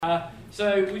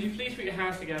So would you please put your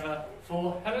hands together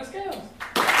for Helen Scales? Do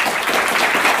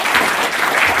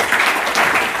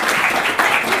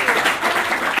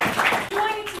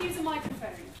I need to use a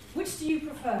microphone? Which do you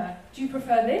prefer? Do you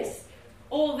prefer this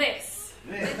or this?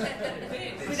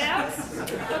 Without?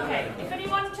 Okay, if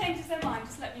anyone changes their mind,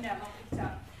 just let me know and I'll pick it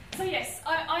up. So yes,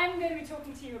 I am going to be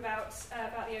talking to you about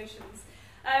the oceans.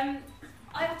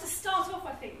 I have to start off,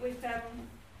 I think, with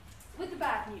the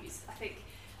bad news, I think.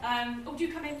 Oh, do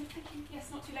you come in? Thank you. Yes,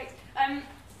 not too late.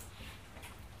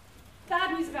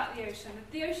 Bad news about the ocean.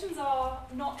 The oceans are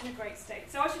not in a great state.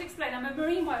 So I should explain, I'm a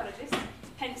marine biologist,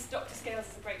 hence Dr Scales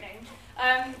is a great name.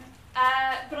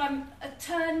 But I'm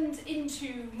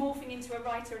morphing into a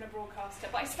writer and a broadcaster.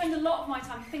 But I spend a lot of my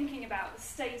time thinking about the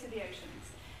state of the oceans.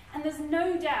 And there's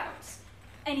no doubt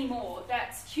anymore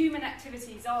that human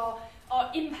activities are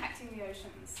impacting the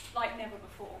oceans like never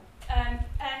before.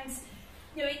 And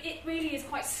you know, it really is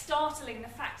quite startling, the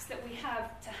facts that we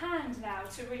have to hand now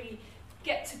to really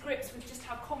get to grips with just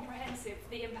how comprehensive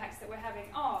the impacts that we're having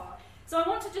are. So I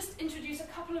want to just introduce a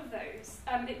couple of those.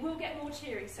 It will get more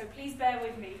cheery, so please bear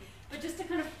with me. But just to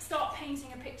kind of start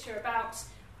painting a picture about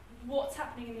what's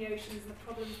happening in the oceans and the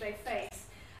problems they face.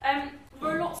 There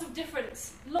are lots of different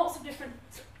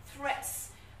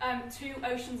threats to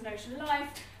oceans and ocean life,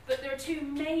 but there are two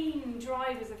main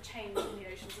drivers of change in the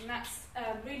oceans, and that's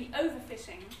really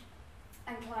overfishing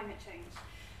and climate change.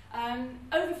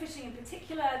 Overfishing in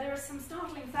particular, there are some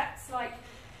startling facts like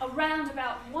around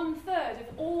about 1/3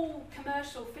 of all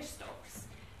commercial fish stocks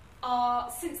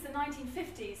since the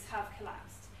 1950s have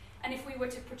collapsed. And if we were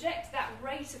to project that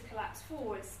rate of collapse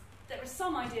forwards, there are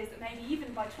some ideas that maybe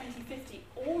even by 2050,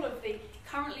 all of the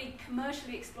currently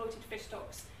commercially exploited fish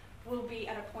stocks will be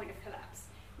at a point of collapse.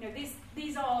 You know,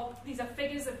 these are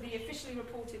figures of the officially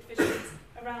reported fisheries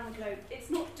around the globe. It's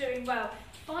not doing well.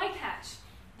 Bycatch.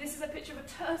 This is a picture of a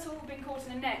turtle being caught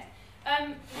in a net.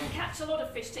 We catch a lot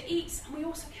of fish to eat, and we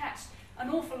also catch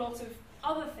an awful lot of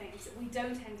other things that we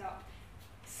don't end up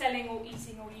selling or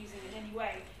eating or using in any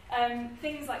way.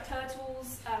 Things like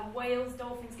turtles, whales,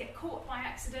 dolphins get caught by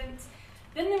accident.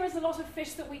 Then there is a lot of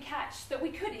fish that we catch that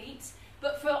we could eat,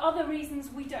 but for other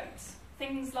reasons we don't.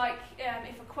 Things like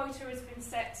if a quota has been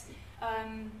set,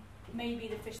 maybe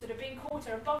the fish that are being caught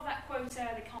are above that quota,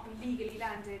 they can't be legally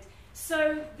landed.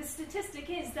 So the statistic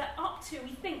is that up to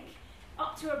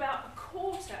about a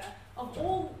quarter of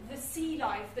all the sea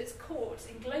life that's caught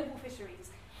in global fisheries,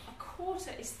 a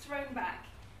quarter is thrown back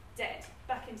dead,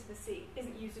 back into the sea,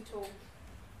 isn't used at all.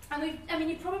 And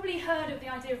you've probably heard of the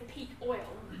idea of peak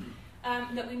oil,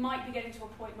 that we might be getting to a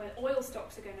point where oil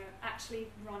stocks are going to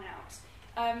actually run out.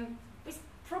 It's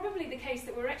probably the case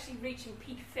that we're actually reaching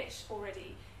peak fish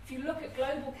already. If you look at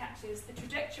global catches, the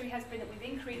trajectory has been that we've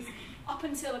increased up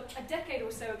until a decade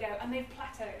or so ago, and they've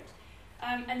plateaued.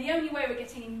 And the only way we're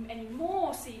getting any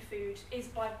more seafood is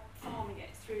by farming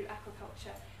it through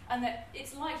aquaculture. And that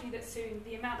it's likely that soon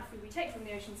the amount of food we take from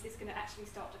the oceans is going to actually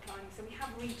start declining. So we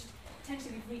have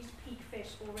potentially we've reached peak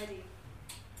fish already.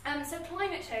 So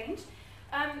climate change.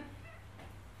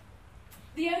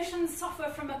 The oceans suffer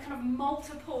from a kind of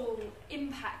multiple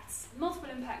impacts from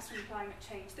climate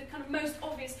change. The kind of most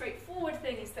obvious, straightforward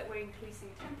thing is that we're increasing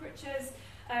temperatures.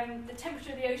 The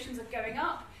temperature of the oceans are going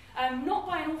up, not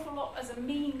by an awful lot as a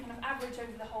mean kind of average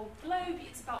over the whole globe.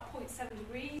 It's about 0.7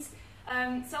 degrees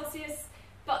Celsius,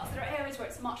 but there are areas where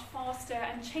it's much faster,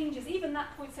 and changes, even that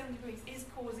 0.7 degrees is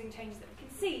causing changes that we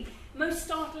can see. Most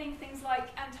startling things like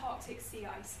Antarctic sea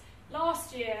ice.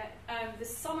 Last year, the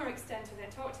summer extent of the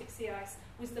Antarctic sea ice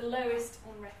was the lowest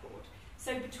on record.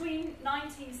 So between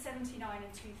 1979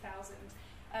 and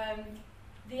 2000,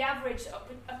 the average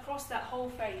across that whole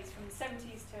phase, from the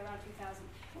 70s to around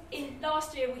 2000,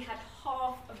 last year we had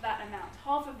half of that amount,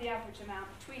 half of the average amount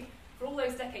for all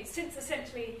those decades, since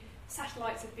essentially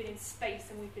satellites have been in space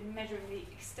and we've been measuring the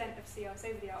extent of sea ice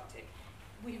over the Arctic.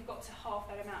 We've got to half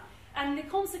that amount. And the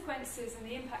consequences and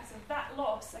the impacts of that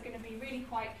loss are going to be really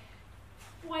quite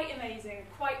amazing,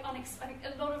 quite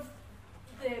unexpected. A lot of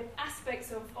the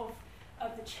aspects of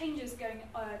the changes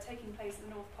taking place in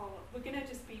the North Pole, we're going to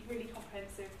just be really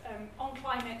comprehensive on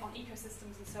climate, on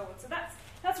ecosystems and so on. So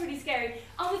that's really scary.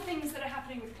 Other things that are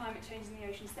happening with climate change in the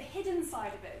oceans, the hidden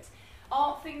side of it,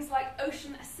 are things like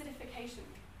ocean acidification.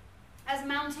 As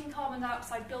mounting carbon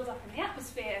dioxide builds up in the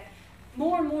atmosphere,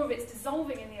 more and more of it's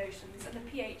dissolving in the oceans and the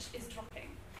pH is dropping.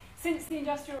 Since the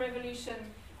Industrial Revolution,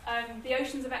 the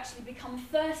oceans have actually become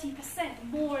 30%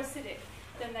 more acidic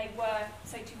than they were,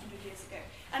 say, 200 years ago.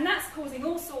 And that's causing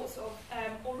all sorts of,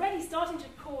 already starting to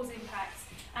cause impacts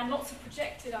and lots of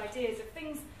projected ideas of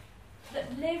things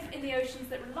that live in the oceans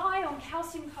that rely on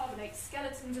calcium carbonate,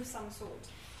 skeletons of some sort.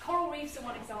 Coral reefs are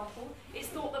one example. It's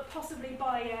thought that possibly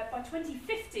by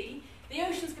 2050, the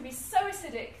oceans could be so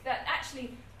acidic that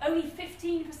actually only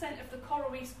 15% of the coral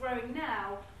reefs growing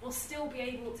now will still be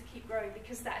able to keep growing,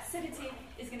 because that acidity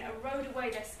is going to erode away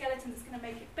their skeletons. It's going to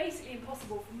make it basically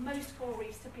impossible for most coral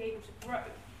reefs to be able to grow.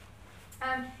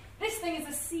 This thing is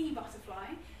a sea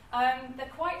butterfly.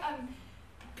 They're quite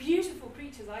beautiful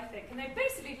creatures, I think, and they're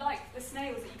basically like the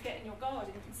snails that you get in your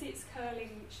garden. You can see its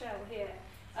curling shell here.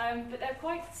 But they're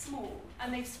quite small,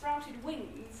 and they've sprouted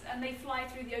wings, and they fly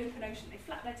through the open ocean. They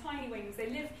flap their tiny wings. They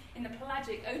live in the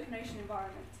pelagic open ocean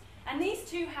environment. And these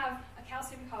two have a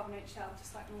calcium carbonate shell,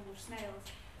 just like normal snails.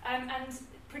 And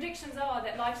predictions are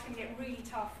that life's going to get really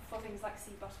tough for things like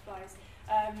sea butterflies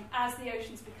as the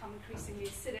oceans become increasingly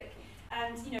acidic.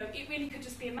 And it really could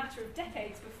just be a matter of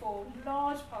decades before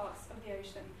large parts of the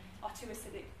ocean are too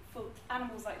acidic for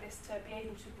animals like this to be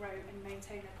able to grow and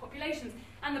maintain their populations.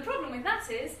 And the problem with that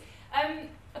is,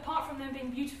 apart from them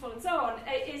being beautiful and so on,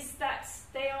 is that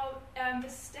they are the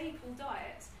staple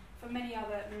diet for many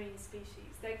other marine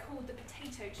species. They're called the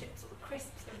potato chips, or the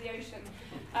crisps of the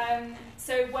ocean.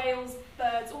 So whales,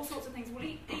 birds, all sorts of things will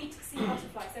eat sea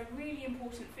butterflies. They're really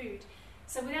important food.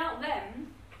 So without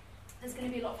them, there's going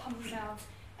to be a lot of hungry mouths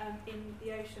in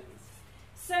the oceans.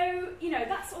 So,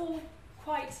 that's all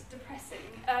quite depressing,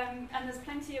 and there's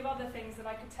plenty of other things that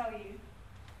I could tell you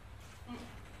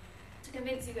to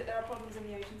convince you that there are problems in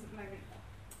the oceans at the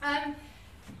moment.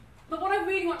 But what I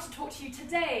really want to talk to you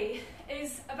today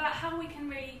is about how we can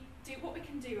really do what we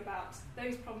can do about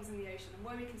those problems in the ocean, and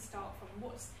where we can start from, and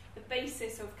what's the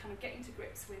basis of kind of getting to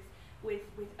grips with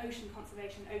ocean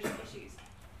conservation, ocean issues.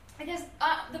 Because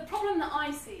the problem that I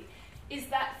see is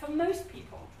that for most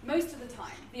people, most of the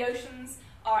time, the oceans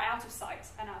are out of sight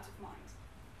and out of mind.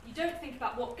 You don't think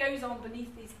about what goes on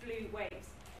beneath these blue waves.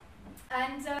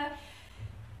 And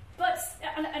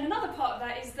another part of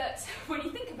that is that when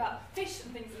you think about fish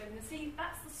and things that live in the sea,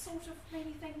 that's the sort of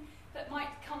maybe thing that might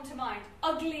come to mind.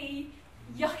 Ugly,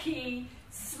 yucky,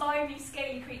 slimy,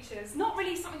 scaly creatures. Not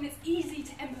really something that's easy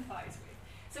to empathise with.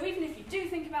 So even if you do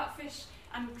think about fish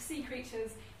and sea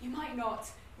creatures, you might not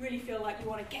really feel like you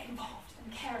want to get involved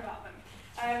and care about them.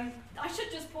 I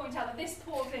should just point out that this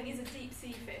poor thing is a deep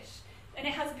sea fish, and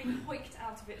it has been hoiked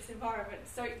out of its environment,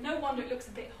 so no wonder it looks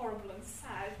a bit horrible and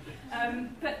sad.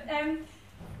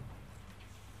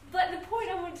 But the point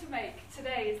I want to make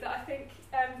today is that I think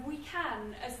we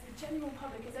can, as the general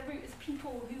public, as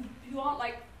people who aren't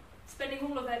like spending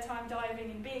all of their time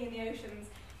diving and being in the oceans,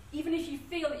 even if you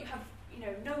feel that you have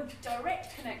no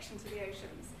direct connection to the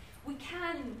oceans, we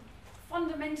can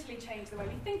fundamentally change the way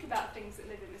we think about things that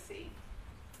live in the sea,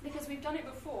 because we've done it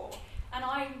before, and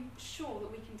I'm sure that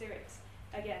we can do it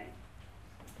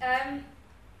again.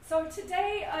 So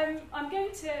today I'm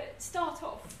going to start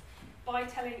off by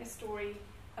telling a story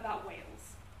about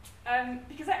whales.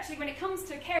 Because actually when it comes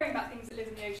to caring about things that live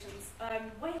in the oceans,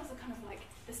 whales are kind of like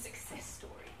the success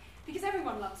story. Because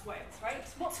everyone loves whales, right?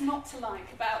 What's not to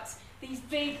like about these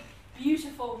big,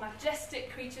 beautiful,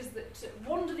 majestic creatures that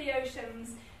wander the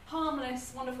oceans,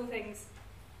 harmless, wonderful things?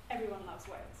 Everyone loves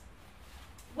whales.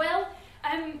 Well,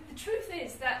 the truth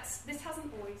is that this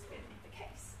hasn't always been the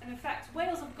case. And in fact,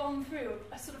 whales have gone through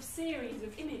a sort of series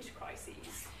of image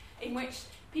crises in which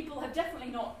people have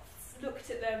definitely not looked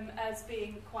at them as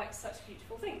being quite such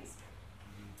beautiful things.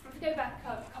 If we go back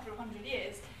a couple of hundred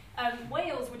years,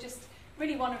 whales were just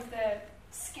really one of the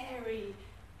scary,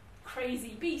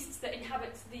 crazy beasts that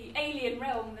inhabit the alien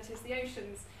realm that is the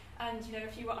oceans. And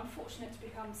if you were unfortunate to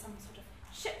become some sort of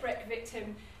shipwreck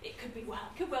victim, it could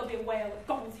well be a whale that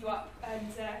gobbles you up,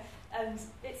 and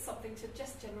it's something to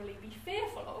just generally be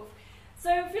fearful of.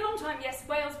 So for a long time, yes,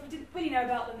 whales, we didn't really know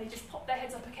about them. They just popped their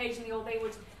heads up occasionally, or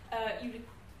you would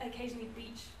occasionally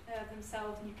beach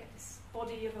themselves, and you get this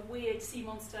body of a weird sea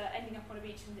monster ending up on a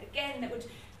beach, and again, that would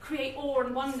create awe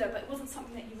and wonder, but it wasn't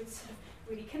something that you would sort of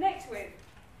really connect with.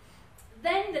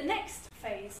 Then the next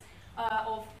phase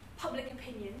of public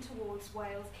opinion towards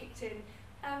whales kicked in,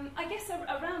 I guess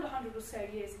around 100 or so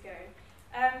years ago.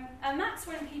 And that's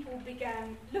when people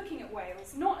began looking at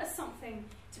whales not as something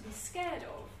to be scared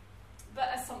of, but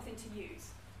as something to use.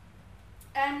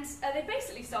 And they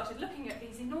basically started looking at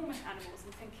these enormous animals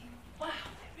and thinking, wow,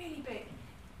 they're really big.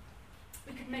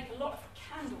 We could make a lot of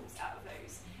candles out of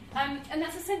those. And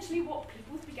that's essentially what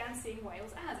people began seeing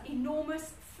whales as,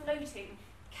 enormous floating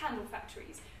candle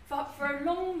factories. For a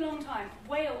long, long time,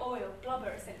 whale oil,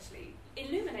 blubber essentially,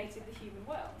 illuminated the human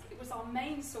world. It was our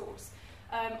main source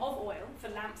of oil for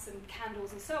lamps and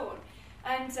candles and so on.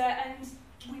 And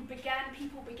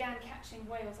people began catching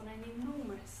whales on an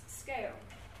enormous scale.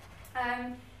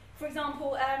 For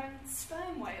example,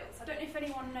 sperm whales. I don't know if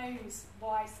anyone knows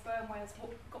why sperm whales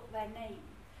got their name,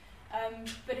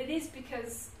 but it is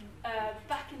because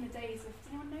back in the days of, does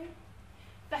anyone know?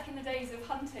 Back in the days of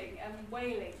hunting and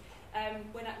whaling,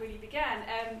 when that really began,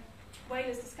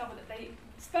 whalers discovered that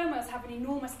sperm whales have an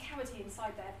enormous cavity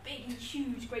inside their big,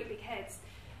 huge, great big heads,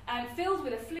 filled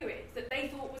with a fluid that they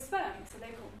thought was sperm, so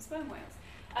they called them sperm whales.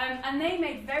 And they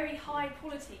made very high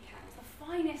quality candles. The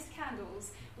finest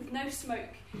candles with no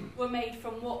smoke were made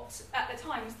from what at the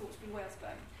time was thought to be whale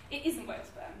sperm. It isn't whale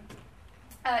sperm.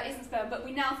 Isn't sperm, but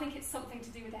we now think it's something to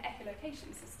do with their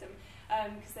echolocation system,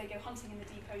 because they go hunting in the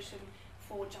deep ocean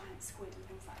for giant squid and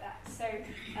things like that.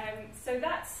 So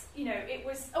that's, it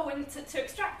was, and to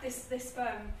extract this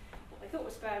sperm, what they thought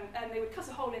was sperm, they would cut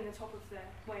a hole in the top of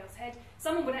the whale's head.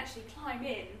 Someone would actually climb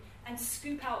in and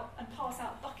scoop out and pass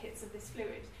out buckets of this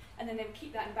fluid, and then they would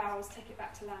keep that in barrels, take it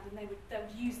back to land, and they would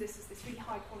use this as this really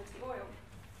high quality oil.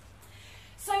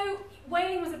 So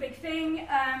whaling was a big thing.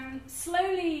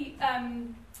 Slowly,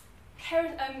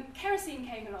 kerosene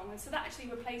came along, and so that actually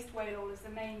replaced whale oil as the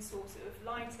main source of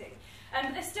lighting.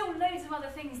 There's still loads of other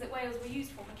things that whales were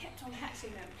used for. We kept on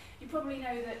catching them. You probably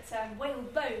know that whale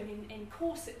bone in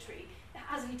corsetry, that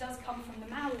actually does come from the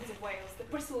mouths of whales. The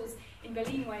bristles in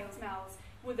baleen whales' mouths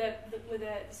were the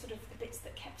sort of the bits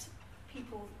that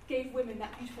gave women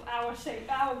that beautiful hourglass shape.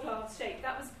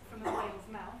 That was from the whale's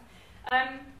mouth.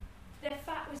 Their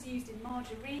fat was used in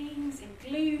margarines, in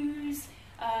glues,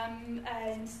 and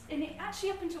it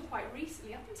actually up until quite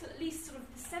recently, up until at least sort of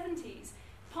the 70s,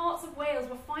 parts of whales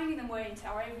were finding their way into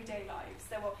our everyday lives.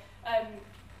 There were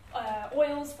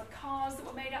oils for cars that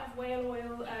were made out of whale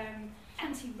oil,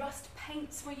 anti-rust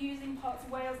paints were used in parts of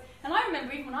whales. And I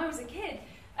remember even when I was a kid,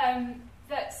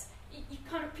 that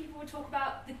people would talk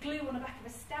about the glue on the back of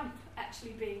a stamp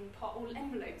actually being all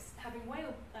envelopes having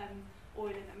whale oil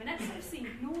in them, and that sort of seemed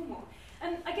normal.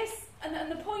 And I guess,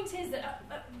 and the point is that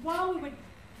while we were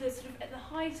at the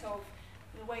height of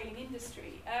the whaling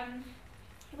industry,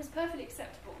 it was perfectly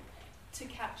acceptable to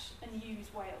catch and use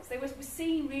whales. They were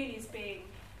seen really as being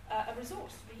a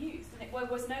resource to be used, and there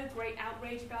was no great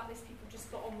outrage about this. People just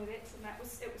got on with it, and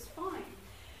it was fine.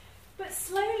 But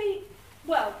slowly,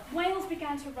 whales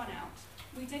began to run out.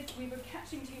 We were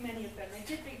catching too many of them.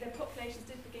 Their populations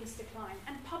did begin to decline,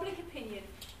 and public opinion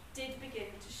did begin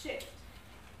to shift.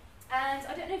 And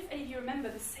I don't know if any of you remember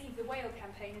the Save the Whale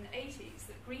campaign in the 80s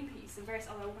that Greenpeace and various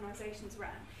other organisations ran.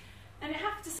 And I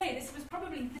have to say, this was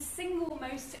probably the single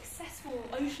most successful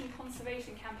ocean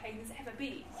conservation campaign there's ever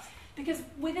been. Because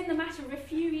within the matter of a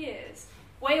few years,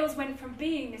 whales went from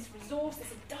being this resource,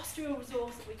 this industrial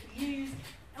resource that we could use,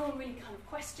 no one really kind of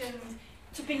questioned,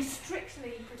 to being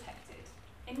strictly protected.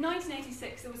 In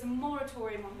 1986, there was a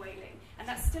moratorium on whaling, and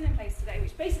that's still in place today,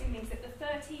 which basically means that the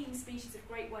 13 species of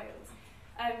great whales,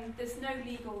 there's no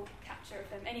legal capture of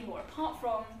them anymore, apart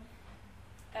from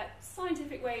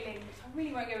scientific whaling, which I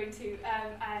really won't go into,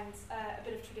 and a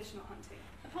bit of traditional hunting.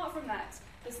 Apart from that,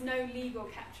 there's no legal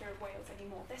capture of whales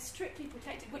anymore. They're strictly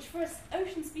protected, which for us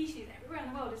ocean species everywhere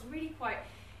in the world is really quite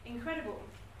incredible.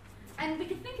 And we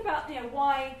can think about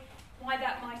why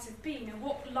that might have been and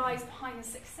what lies behind the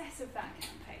success of that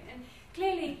campaign. And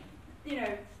clearly,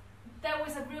 there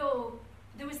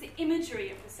was the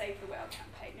imagery of the Save the Whale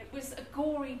campaign. It was a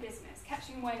gory business,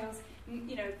 catching whales.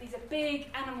 These are big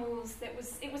animals. It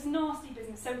was nasty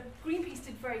business. So Greenpeace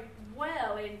did very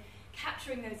well in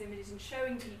capturing those images and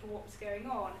showing people what was going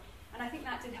on. And I think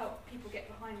that did help people get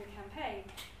behind the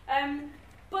campaign.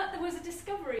 But there was a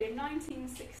discovery in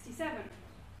 1967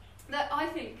 that I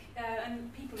think,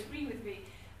 and people agree with me,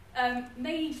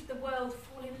 made the world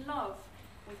fall in love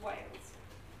with whales.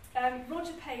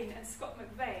 Roger Payne and Scott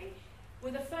McVeigh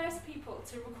were the first people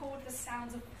to record the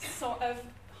sounds of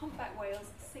humpback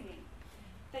whales singing.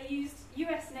 They used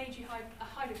US Navy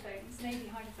hydrophones,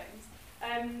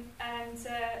 and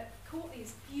caught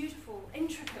these beautiful,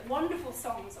 intricate, wonderful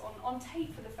songs on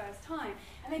tape for the first time.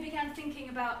 And they began thinking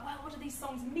about, what do these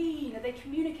songs mean? Are they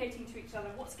communicating to each other?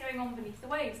 What's going on beneath the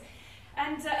waves?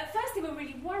 And at first they were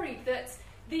really worried that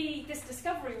this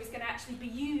discovery was going to actually be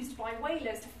used by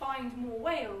whalers to find more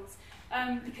whales,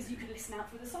 because you could listen out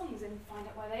for the songs and find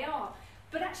out where they are.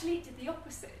 But actually it did the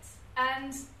opposite.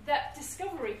 And that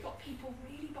discovery got people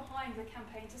really behind the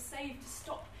campaign to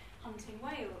stop hunting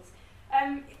whales.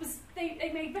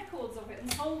 They made records of it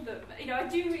and sold them. I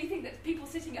do really think that people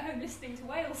sitting at home listening to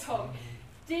whale song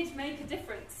did make a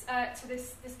difference to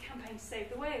this campaign to save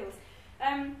the whales.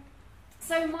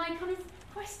 So my kind of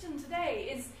question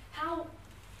today is how,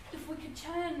 if we could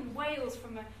turn whales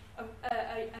from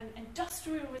an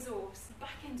industrial resource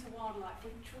back into wildlife,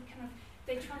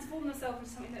 they transform themselves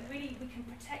into something that really we can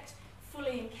protect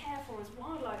fully and care for as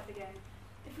wildlife again?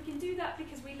 If we can do that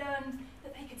because we learned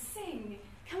that they could sing,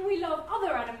 can we love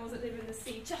other animals that live in the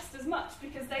sea just as much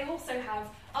because they also have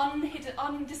unhidden,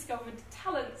 undiscovered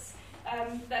talents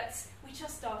that we're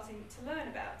just starting to learn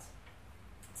about?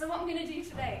 So what I'm going to do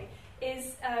today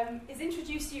is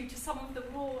introduce you to some of the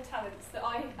raw talents that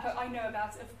I know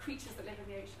about of creatures that live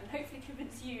in the ocean, and hopefully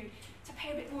convince you to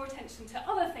pay a bit more attention to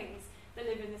other things that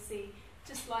live in the sea,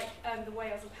 just like the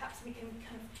whales, and perhaps we can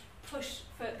kind of push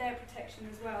for their protection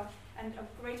as well, and a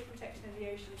greater protection of the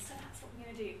ocean. So that's what we're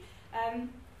going to do.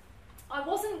 I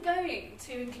wasn't going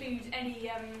to include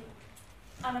any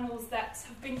animals that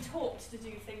have been taught to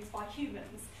do things by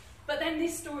humans, but then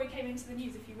this story came into the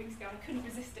news a few weeks ago and I couldn't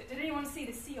resist it. Did anyone see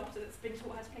the sea otter that's been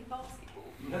taught how to play basketball?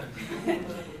 No.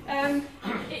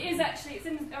 It's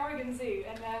in the Oregon Zoo,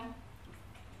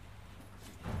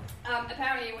 and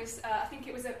apparently it was, I think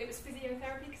it was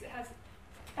physiotherapy because it has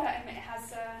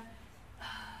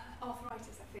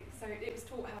arthritis, I think. So it was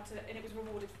taught how to, and it was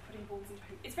rewarded for putting balls into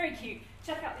hoop. It's very cute.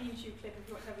 Check out the YouTube clip if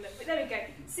you want to have a look. But there we go.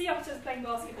 Sea otters playing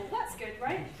basketball. That's good,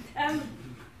 right?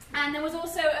 And there was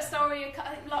also a story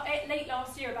late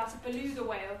last year about a beluga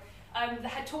whale that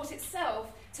had taught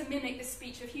itself to mimic the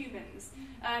speech of humans,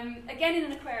 again in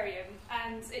an aquarium.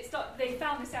 And they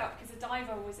found this out because a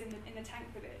diver was in the tank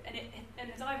with it,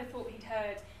 and the diver thought he'd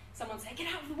heard someone say,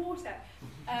 "Get out of the water,"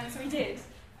 so he did.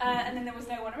 And then there was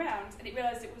no one around, and he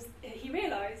realised it was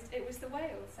the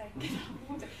whale saying, "Get out of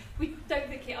the water." We don't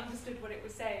think it understood what it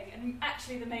was saying, and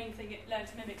actually the main thing it learned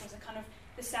to mimic was a kind of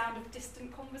the sound of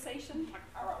distant conversation, like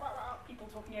people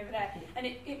talking over there, and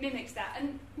it mimics that.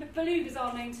 And belugas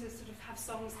are known to sort of have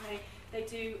songs, and they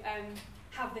do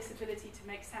have this ability to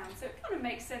make sound. So it kind of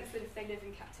makes sense that if they live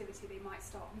in captivity, they might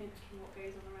start mimicking what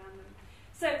goes on around them.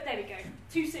 So there we go,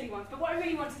 two silly ones. But what I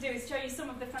really want to do is show you some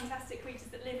of the fantastic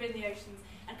creatures that live in the oceans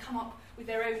and come up with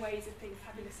their own ways of being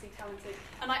fabulously talented.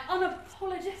 And I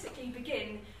unapologetically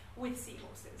begin with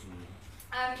seahorses.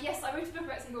 Yes, I wrote a book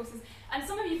about seahorses, and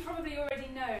some of you probably already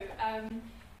know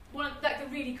the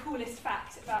really coolest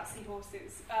fact about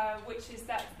seahorses, which is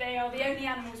that they are the only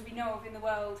animals we know of in the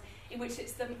world in which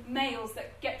it's the males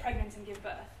that get pregnant and give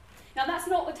birth. Now that's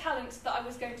not the talent that I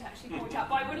was going to actually point out,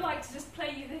 but I would like to just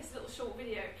play you this little short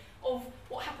video of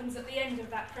what happens at the end of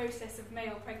that process of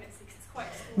male pregnancy, because it's quite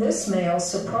extraordinary. This male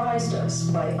surprised us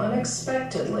by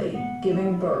unexpectedly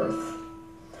giving birth.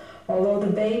 Although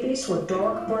the babies were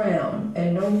dark brown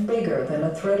and no bigger than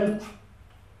a thread of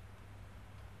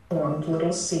formed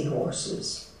little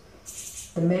seahorses.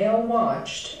 The male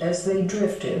watched as they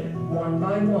drifted, one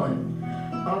by one,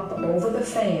 up over the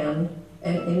fan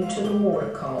and into the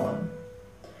water column.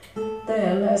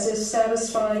 Then, as if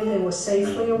satisfied they were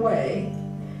safely away,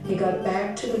 he got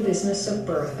back to the business of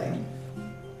birthing.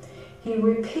 He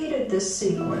repeated this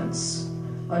sequence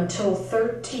until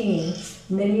 13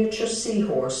 miniature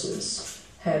seahorses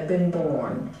had been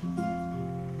born.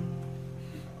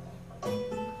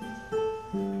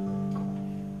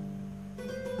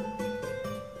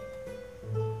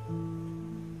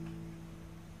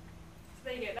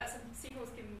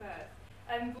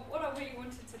 But what I really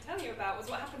wanted to tell you about was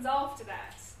what happens after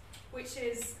that, which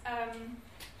is,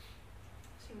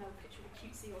 actually another picture of a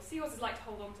cute seahorse. Seahorses like to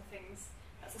hold on to things.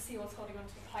 That's a seahorse holding on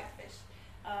to a pipefish,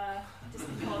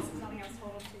 just because there's nothing else to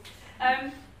hold on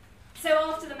to. So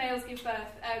after the males give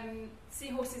birth,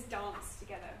 seahorses dance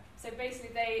together. So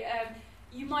basically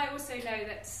you might also know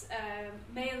that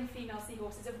male and female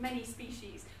seahorses of many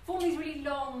species form these really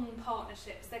long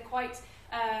partnerships. They're quite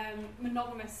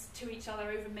monogamous to each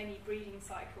other over many breeding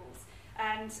cycles,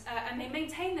 and they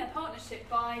maintain their partnership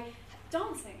by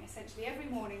dancing. Essentially, every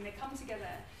morning they come together.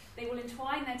 They will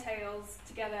entwine their tails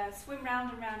together, swim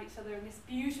round and round each other in this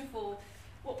beautiful,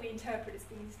 what we interpret as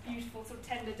being this beautiful sort of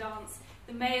tender dance.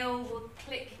 The male will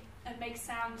click and make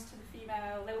sounds to the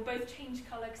female. They will both change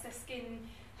colour because their skin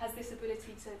has this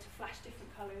ability to flash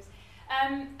different colours.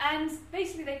 And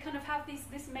basically they kind of have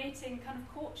this mating kind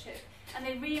of courtship, and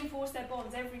they reinforce their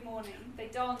bonds every morning. They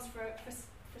dance for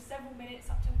several minutes,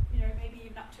 up to maybe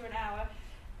even up to an hour.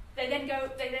 They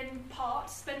then part,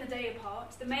 spend the day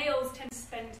apart. The males tend to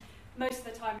spend most of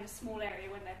the time in a small area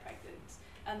when they're pregnant,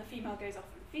 and the female goes off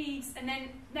and feeds, and then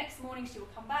next morning she will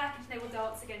come back and they will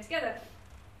dance again together.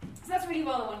 So that's really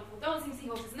rather wonderful, dancing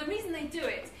seahorses. And the reason they do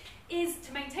it is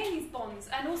to maintain these bonds,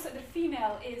 and also the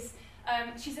female is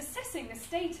she's assessing the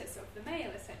status of the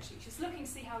male, essentially. She's looking to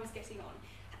see how he's getting on.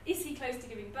 Is he close to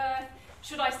giving birth?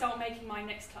 Should I start making my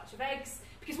next clutch of eggs?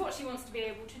 Because what she wants to be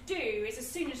able to do is, as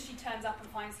soon as she turns up and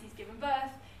finds he's given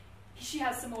birth, she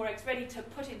has some more eggs ready to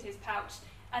put into his pouch,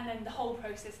 and then the whole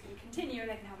process can continue, and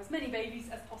they can have as many babies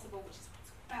as possible, which is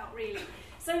about, really.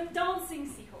 So dancing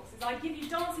seahorses. I give you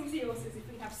dancing seahorses.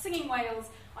 If we have singing whales,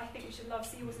 I think we should love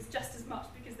seahorses just as much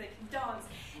because they can dance.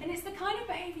 And it's the kind of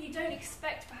behaviour you don't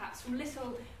expect, perhaps, from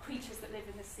little creatures that live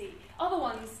in the sea. Other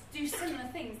ones do similar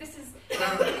things.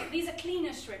 These are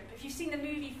cleaner shrimp. If you've seen the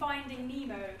movie Finding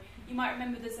Nemo, you might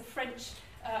remember there's a French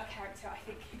character, I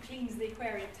think, who cleans the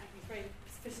aquarium tank. He's very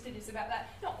fastidious about that.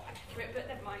 Not quite accurate, but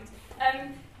never mind.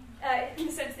 In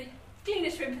the sense that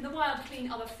cleaner shrimp in the wild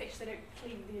clean other fish. They don't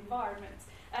clean the environment.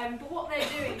 But what they're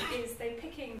doing is they're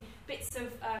picking bits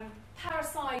of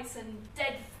parasites and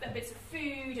dead bits of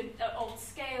food and old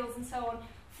scales and so on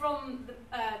from the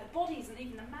bodies and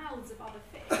even the mouths of other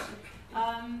fish.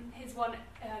 Here's one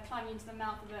climbing into the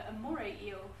mouth of a moray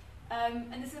eel.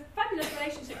 And there's a fabulous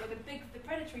relationship where the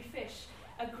predatory fish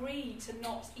agree to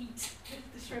not eat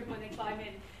the shrimp when they climb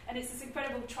in. And it's this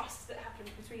incredible trust that happens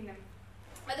between them.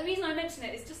 But the reason I mention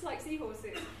it is just like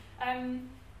seahorses.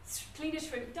 Cleaner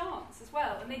shrimp dance as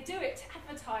well, and they do it to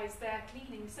advertise their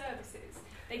cleaning services.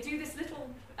 They do this little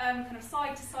kind of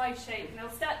side-to-side shape, and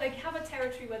they have a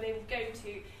territory where they will go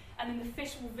to, and then the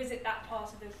fish will visit that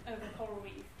part of the coral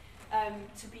reef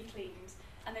to be cleaned,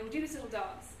 and they will do this little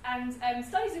dance. And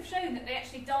studies have shown that they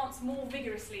actually dance more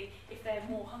vigorously if they're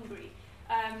more hungry.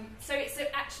 So it's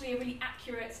actually a really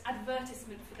accurate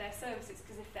advertisement for their services,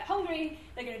 because if they're hungry,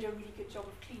 they're going to do a really good job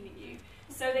of cleaning you.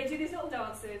 So they do these little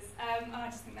dances, and I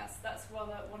just think that's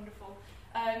rather wonderful.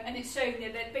 And it's shown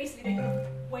that basically they kind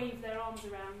of wave their arms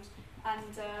around and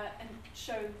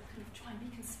show, kind of try and be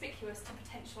conspicuous to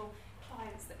potential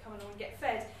clients that come along and get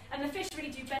fed. And the fish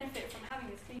really do benefit from having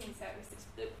this cleaning service.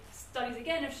 The studies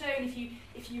again have shown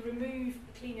if you remove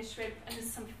the cleaner shrimp, and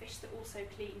there's some fish that also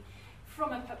clean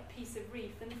from a piece of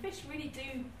reef, then the fish really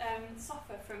do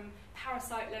suffer from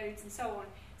parasite loads and so on.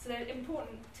 So they're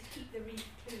important to keep the reef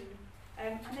clean.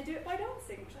 And they do it by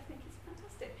dancing, which I think is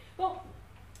fantastic. Well,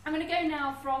 I'm going to go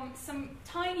now from some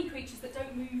tiny creatures that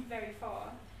don't move very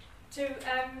far to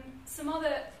some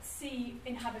other sea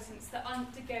inhabitants that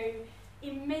undergo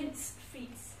immense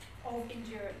feats of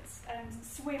endurance and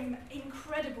swim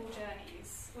incredible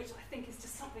journeys, which I think is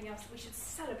just something else that we should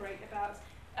celebrate about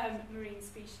marine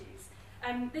species.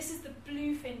 This is the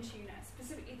bluefin tuna,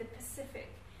 specifically the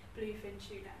Pacific bluefin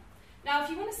tuna. Now,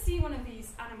 if you want to see one of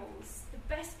these animals, the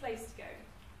best place to go,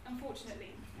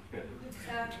 unfortunately,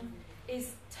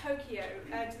 is Tokyo,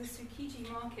 to the Tsukiji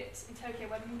market in Tokyo,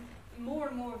 where more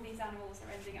and more of these animals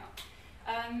are ending up.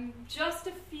 Just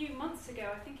a few months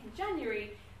ago, I think in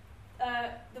January,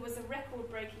 there was a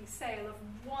record-breaking sale of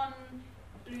one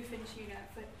bluefin tuna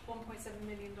for $1.7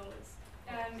 million.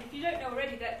 If you don't know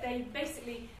already, that they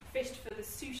basically fished for the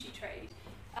sushi trade.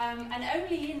 And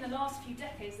only in the last few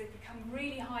decades they've become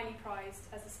really highly prized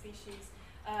as a species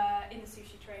in the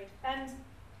sushi trade. And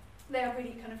they are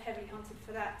really kind of heavily hunted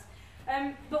for that.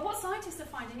 But what scientists are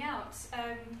finding out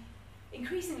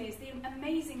increasingly is the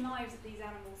amazing lives that these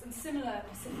animals and similar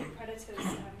Pacific predators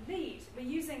lead. We're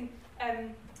using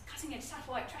cutting-edge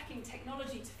satellite tracking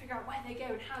technology to figure out where they go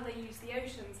and how they use the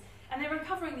oceans. And they're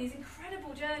uncovering these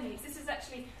incredible journeys.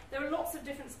 There are lots of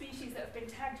different species that have been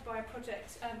tagged by a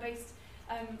project based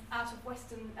out of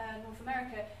Western North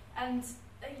America. And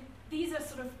these are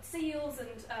sort of seals and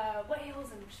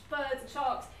whales and birds and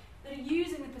sharks that are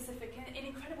using the Pacific in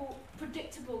incredible,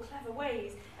 predictable, clever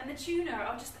ways. And the tuna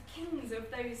are just the kings of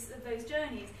those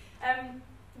journeys.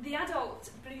 The adult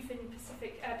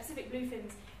Pacific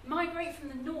bluefins migrate from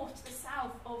the north to the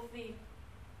south of the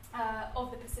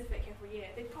Pacific every year.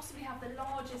 They possibly have the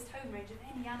largest home range of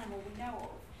any animal we know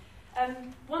of.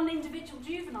 One individual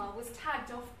juvenile was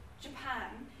tagged off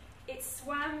Japan. It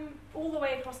swam all the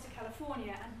way across to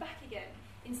California and back again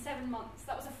in 7 months.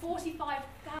 That was a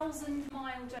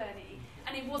 45,000-mile journey,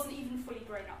 and it wasn't even fully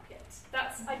grown up yet.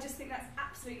 I just think that's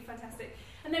absolutely fantastic.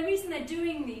 And the reason they're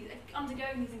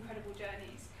undergoing these incredible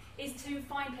journeys is to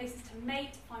find places to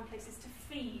mate, find places to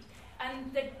feed.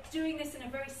 And they're doing this in a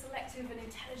very selective and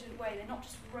intelligent way. They're not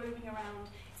just roaming around.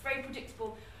 It's very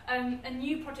predictable. And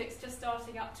new projects just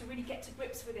starting up to really get to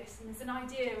grips with this. And there's an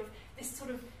idea of this sort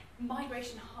of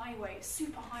migration highway,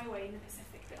 super highway in the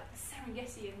Pacific, a bit like the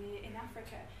Serengeti in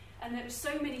Africa. And there are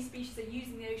so many species that are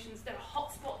using the oceans. There are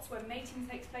hotspots where mating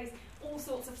takes place, all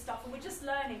sorts of stuff. And we're just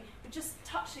learning. We're just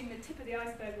touching the tip of the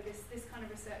iceberg with this kind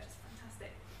of research. It's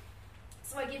fantastic.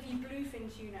 So I give you bluefin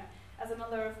tuna as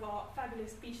another of our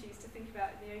fabulous species to think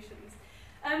about in the oceans.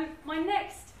 My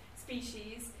next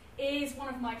species is one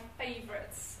of my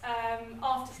favourites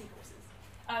after seahorses,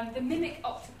 the mimic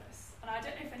octopus. And I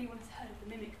don't know if anyone has heard of the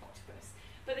mimic octopus,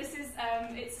 but this is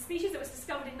it's a species that was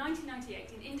discovered in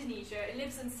 1998 in Indonesia. It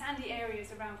lives in sandy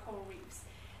areas around coral reefs.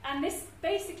 And this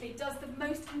basically does the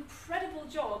most incredible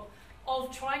job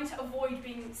of trying to avoid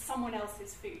being someone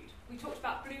else's food. We talked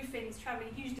about bluefins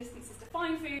travelling huge distances to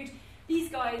find food. These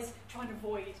guys try and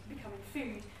avoid becoming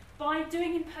food by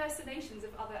doing impersonations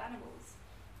of other animals.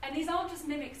 And these aren't just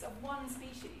mimics of one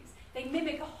species. They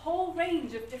mimic a whole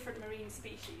range of different marine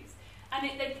species. And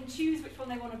they can choose which one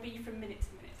they want to be from minute to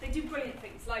minute. They do brilliant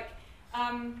things, like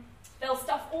they'll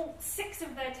stuff all 6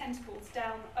 of their tentacles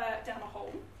down a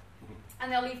hole,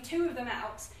 and they'll leave 2 of them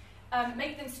out,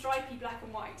 make them stripy black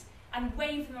and white, and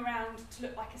wave them around to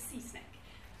look like a sea snake,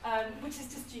 which is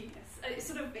just genius. It's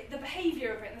sort of the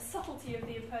behaviour of it and the subtlety of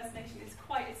the impersonation is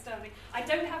quite astounding. I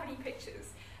don't have any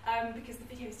pictures because the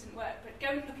videos didn't work, but go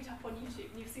and look it up on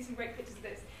YouTube and you'll see some great pictures of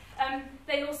this.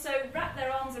 They also wrap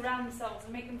their arms around themselves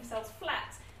and make themselves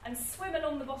flat and swim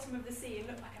along the bottom of the sea and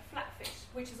look like a flatfish,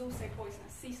 which is also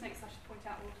poisonous. Sea snakes, I should point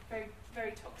out, are very,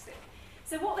 very toxic.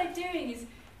 So what they're doing is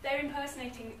they're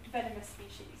impersonating venomous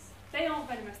species. They aren't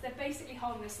venomous, they're basically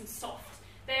harmless and soft.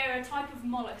 They're a type of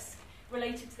mollusk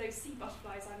related to those sea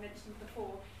butterflies I mentioned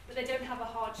before, but they don't have a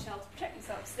hard shell to protect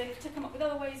themselves. So they've to come up with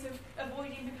other ways of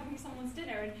avoiding becoming someone's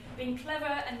dinner, and being clever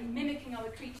and mimicking other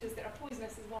creatures that are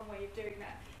poisonous is one way of doing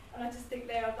that. And I just think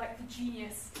they are like the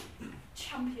genius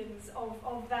champions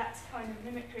of that kind of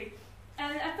mimicry.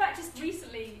 And in fact, just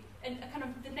recently, kind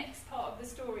of the next part of the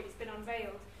story has been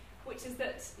unveiled, which is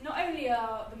that not only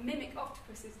are the mimic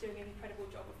octopuses doing an incredible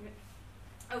job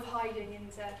of hiding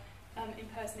and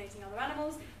impersonating other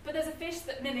animals, but there's a fish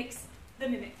that mimics the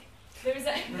mimic. There's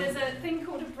a thing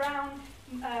called a brown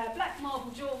black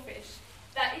marble jawfish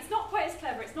that it's not quite as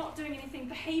clever. It's not doing anything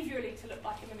behaviourally to look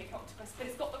like a mimic octopus, but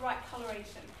it's got the right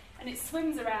coloration, and it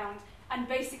swims around and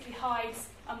basically hides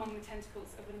among the tentacles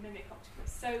of a mimic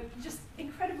octopus. So just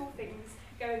incredible things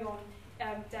going on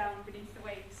down beneath the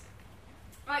waves.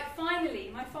 Right,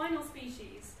 finally, my final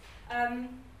species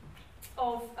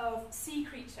of sea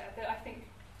creature that I think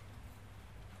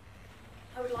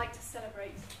I would like to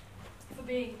celebrate for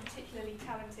being particularly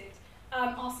talented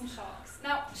are some sharks.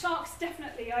 Now, sharks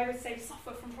definitely, I would say,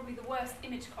 suffer from probably the worst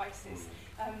image crisis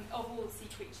of all sea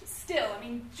creatures. Still, I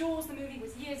mean, Jaws, the movie,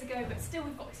 was years ago, but still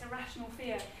we've got this irrational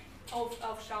fear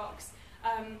of sharks.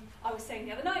 I was saying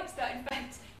the other night that, in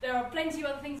fact, there are plenty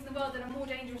of other things in the world that are more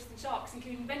dangerous than sharks,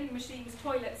 including vending machines,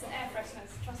 toilets, and air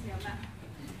fresheners. Trust me on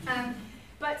that.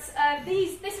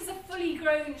 This is a fully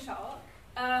grown shark.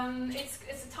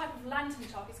 It's a type of lantern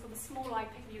shark. It's called the small-eyed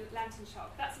piccolo lantern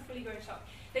shark. That's a fully grown shark.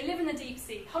 They live in the deep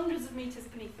sea, hundreds of meters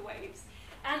beneath the waves,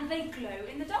 and they glow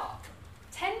in the dark.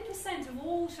 10% of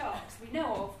all sharks we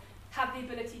know of have the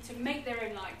ability to make their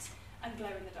own light and glow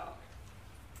in the dark.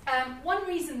 One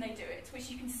reason they do it, which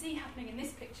you can see happening in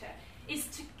this picture, is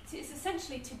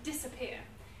essentially to disappear,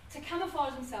 to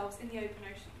camouflage themselves in the open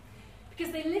ocean.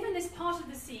 Because they live in this part of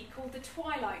the sea called the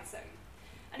twilight zone.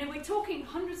 And we're talking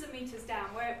hundreds of meters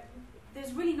down where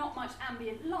there's really not much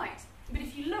ambient light. But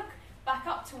if you look back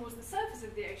up towards the surface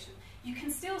of the ocean, you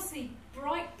can still see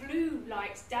bright blue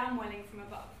light downwelling from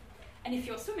above. And if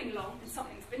you're swimming along and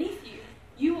something's beneath you,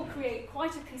 you will create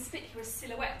quite a conspicuous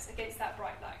silhouette against that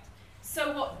bright light.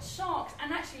 So what sharks,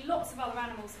 and actually lots of other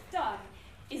animals, have done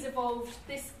is evolved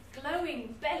this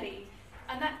glowing belly,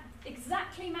 and that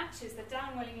exactly matches the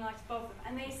downwelling light above them,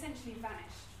 and they essentially vanish.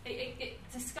 It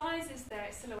disguises their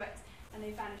silhouette, and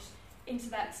they vanish into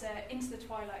the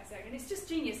twilight zone. And it's just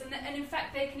genius. And in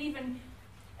fact, they can even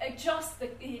adjust the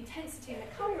intensity and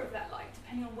the colour of that light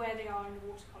depending on where they are in the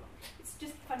water column. It's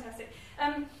just fantastic.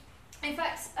 In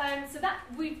fact, so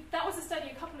that was a study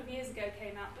a couple of years ago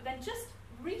came out, but then just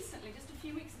recently, just a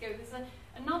few weeks ago, there's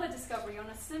another discovery on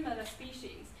a similar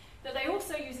species that they're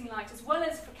also using light as well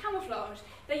as for camouflage.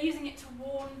 They're using it to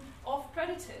warn off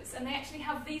predators, and they actually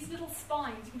have these little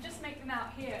spines. You can just make them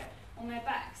out here on their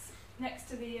backs next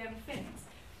to the fins,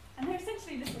 and they're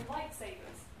essentially little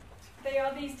lightsabers. They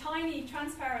are these tiny,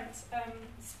 transparent,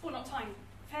 well, not tiny,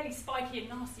 fairly spiky and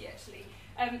nasty actually,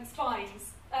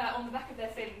 spines on the back of their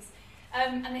fins.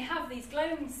 And they have these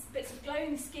bits of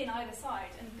glowing skin either side,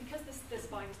 and because the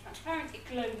spine is transparent, it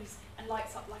glows and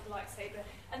lights up like a lightsaber.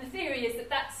 And the theory is that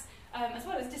that's, as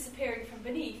well as disappearing from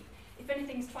beneath, if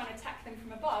anything's trying to attack them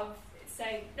from above, it's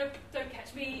saying, nope, don't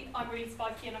catch me, I'm really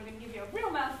spiky and I'm going to give you a real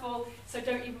mouthful, so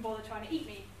don't even bother trying to eat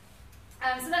me.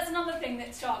 So that's another thing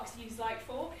that sharks use light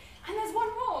for. And there's one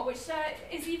more, which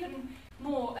is even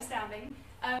more astounding,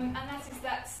 and that is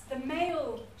that the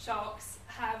male sharks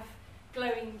have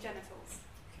glowing genitals.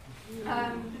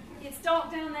 It's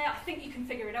dark down there. I think you can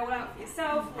figure it all out for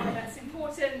yourself, why that's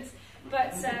important.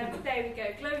 But there we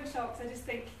go. Glowing sharks, I just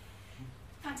think,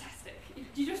 fantastic.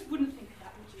 You just wouldn't think of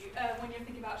that, would you? when you're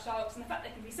thinking about sharks and the fact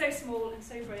they can be so small and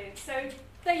so brilliant. So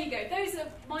there you go. Those are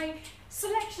my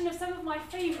selection of some of my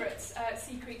favourite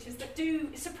sea creatures that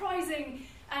do surprising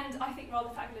and I think rather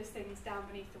fabulous things down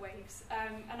beneath the waves.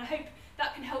 And I hope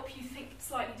that can help you think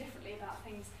slightly differently about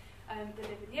things that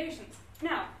live in the oceans.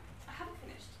 Now, I haven't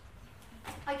finished.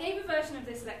 I gave a version of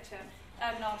this lecture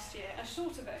last year, a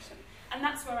shorter version, and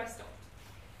that's where I stopped.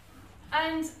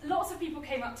 And lots of people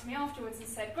came up to me afterwards and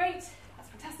said, great, that's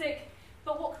fantastic,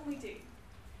 but what can we do?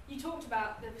 You talked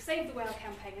about the Save the Whale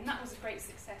campaign, and that was a great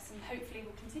success, and hopefully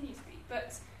will continue to be,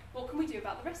 but what can we do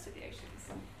about the rest of the oceans?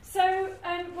 So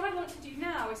what I want to do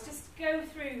now is just go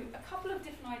through a couple of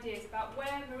different ideas about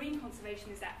where marine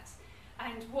conservation is at,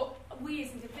 and what we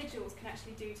as individuals can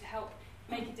actually do to help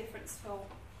make a difference for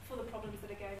the problems that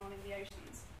are going on in the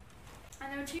oceans. And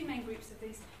there are two main groups of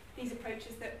these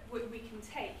approaches that we can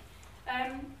take.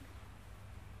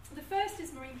 The first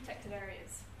is marine protected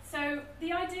areas. So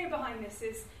the idea behind this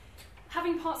is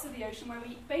having parts of the ocean where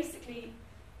we basically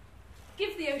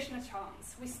give the ocean a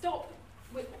chance. We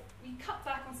cut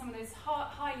back on some of those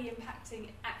highly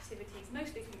impacting activities,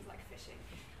 mostly things like fishing,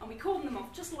 and we cordon them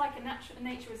off, just like a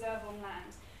nature reserve on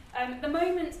land. At the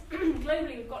moment,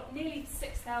 globally, we've got nearly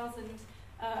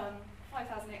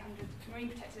 5,800 marine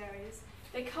protected areas.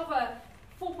 They cover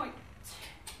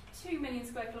 4.2 million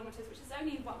square kilometres, which is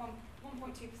only about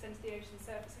 1.2% of the ocean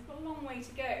surface. We've got a long way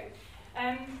to go.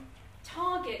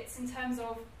 Targets in terms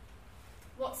of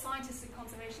what scientists and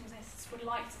conservationists would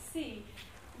like to see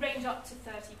range up to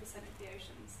 30% of the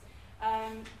oceans.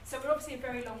 So we're obviously a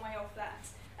very long way off that.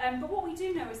 But what we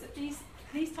do know is that these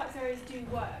types of areas do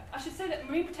work. I should say that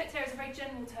marine protected area is a very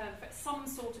general term for some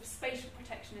sort of spatial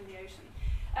protection in the ocean.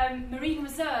 Marine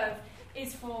reserve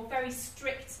is for very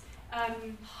strict,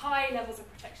 high levels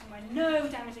of protection where no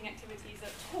damaging activities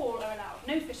at all are allowed.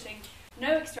 No fishing,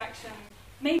 no extraction,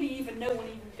 maybe even no one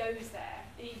even goes there,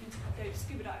 even to go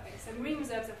scuba diving. So marine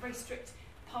reserves are a very strict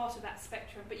part of that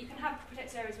spectrum, but you can have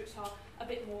protected areas which are a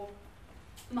bit more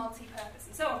multi-purpose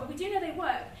and so on. But we do know they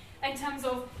work in terms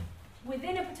of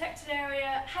within a protected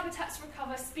area, habitats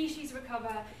recover, species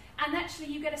recover, and actually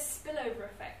you get a spillover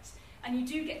effect. And you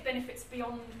do get benefits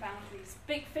beyond boundaries.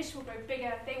 Big fish will grow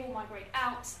bigger, they will migrate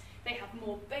out, they have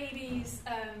more babies,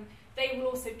 they will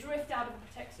also drift out of the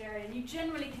protected area, and you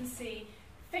generally can see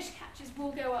fish catches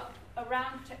will go up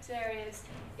around protected areas.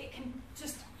 It can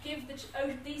just give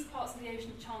these parts of the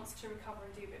ocean a chance to recover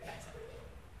and do a bit better.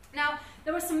 Now,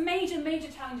 there are some major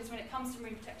challenges when it comes to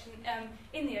marine protection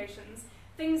in the oceans.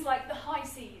 Things like the high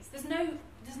seas. There's no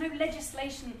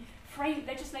legislational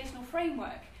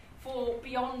framework for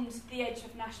beyond the edge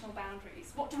of national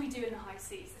boundaries. What do we do in the high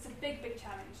seas? It's a big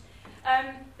challenge.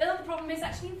 The other problem is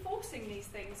actually enforcing these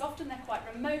things. Often they're quite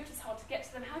remote, it's hard to get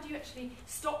to them. How do you actually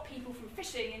stop people from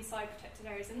fishing inside protected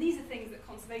areas? And these are things that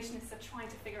conservationists are trying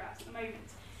to figure out at the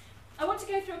moment. I want to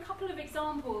go through a couple of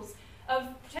examples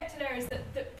of protected areas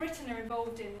that Britain are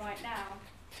involved in right now.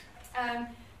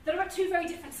 There are two very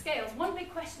different scales. One big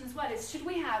question as well is, should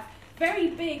we have very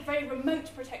big, very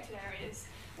remote protected areas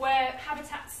where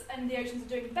habitats and the oceans are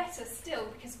doing better still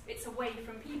because it's away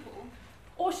from people?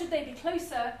 Or should they be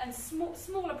closer and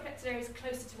smaller protected areas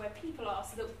closer to where people are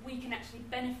so that we can actually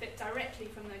benefit directly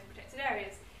from those protected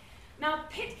areas? Now,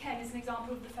 Pitcairn is an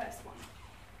example of the first one.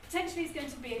 Potentially it's going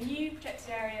to be a new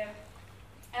protected area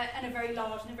and a very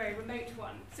large and a very remote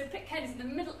one. So Pitcairn is in the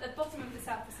middle, at the bottom of the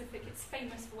South Pacific. It's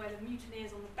famous for where the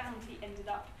mutineers on the Bounty ended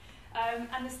up.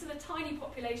 And there's still a tiny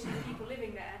population of people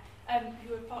living there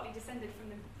who are partly descended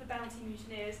from the Bounty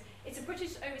mutineers. It's a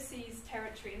British overseas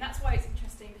territory, and that's why it's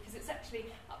interesting, because it's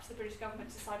actually up to the British government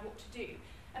to decide what to do.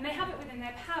 And they have it within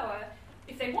their power,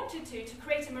 if they wanted to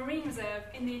create a marine reserve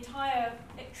in the entire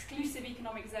exclusive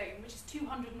economic zone, which is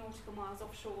 200 nautical miles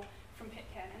offshore from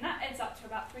Pitcairn, and that adds up to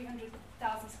about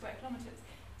 300,000 square kilometres.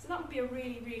 So that would be a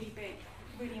really big,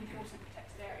 really important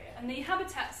protected area. And the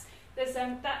habitats, there's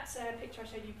that picture I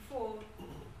showed you before,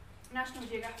 National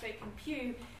Geographic and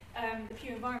Pew, the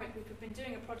Pew Environment Group have been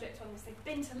doing a project on this. They've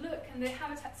been to look, and the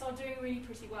habitats are doing really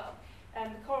pretty well.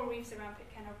 The coral reefs around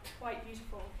Pitcairn are quite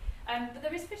beautiful. But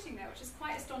there is fishing there, which is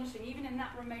quite astonishing. Even in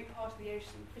that remote part of the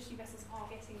ocean, fishing vessels are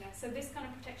getting there. So this kind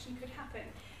of protection could happen.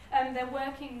 They're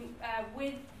working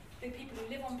with the people who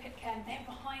live on Pitcairn. They're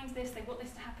behind this. They want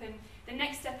this to happen. The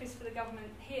next step is for the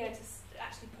government here to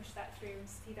actually push that through and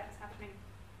see that's happening.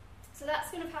 So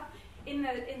that's going to happen in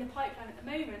the pipeline at the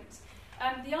moment.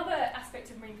 The other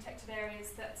aspect of marine protected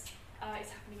areas that is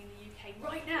happening in the UK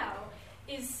right now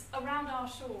is around our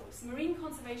shores. Marine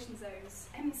conservation zones,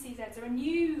 MCZs, are a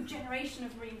new generation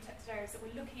of marine protected areas that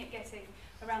we're looking at getting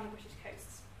around the British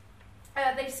coasts.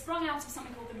 They've sprung out of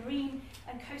something called the Marine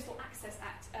and Coastal Access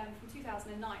Act from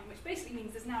 2009, which basically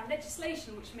means there's now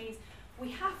legislation which means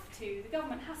the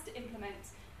government has to implement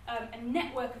a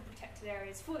network of protected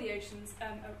areas for the oceans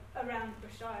around the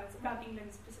British Isles, around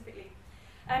England specifically.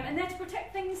 And they're to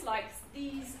protect things like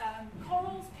these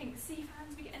corals, pink sea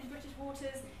fans we get in British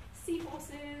waters,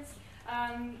 seahorses,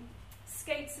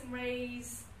 skates and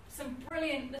rays, some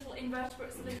brilliant little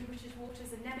invertebrates that live in British waters,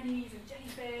 anemones and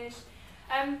jellyfish.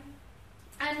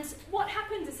 And what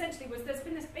happened essentially was there's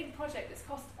been this big project that's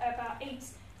cost about £8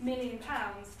 million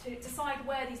to decide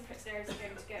where these protected areas are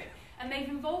going to go. And they've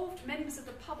involved members of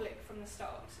the public from the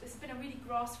start. This has been a really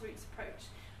grassroots approach.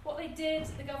 What they did,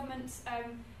 the government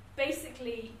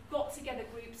basically got together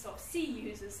groups of sea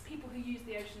users, people who use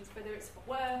the oceans, whether it's for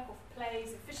work or for plays,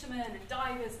 and fishermen and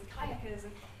divers and kayakers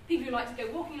and people who like to go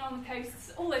walking along the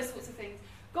coasts, all those sorts of things,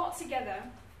 got together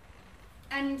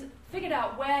and figured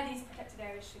out where these protected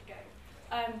areas should go.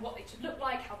 What they should look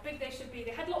like, how big they should be.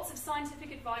 They had lots of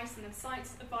scientific advice, and the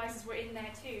science advisors were in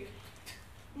there too.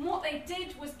 And what they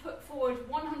did was put forward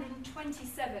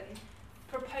 127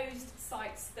 proposed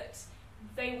sites that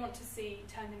they want to see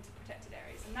turned into protected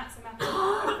areas, and that's a map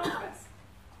of progress.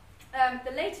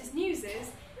 The latest news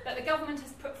is that the government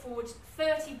has put forward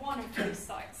 31 of those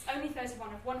sites, only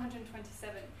 31 of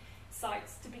 127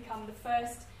 sites, to become the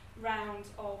first round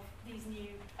of these new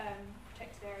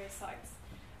protected area sites.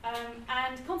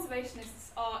 And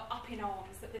conservationists are up in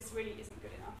arms that this really isn't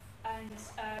good enough.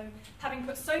 And having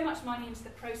put so much money into the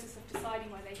process of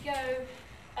deciding where they go,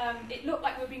 it looked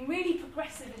like we were being really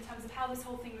progressive in terms of how this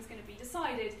whole thing was going to be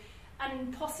decided,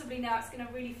 and possibly now it's going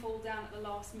to really fall down at the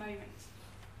last moment.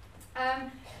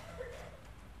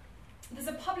 There's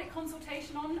a public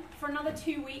consultation on for another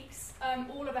 2 weeks,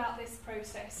 all about this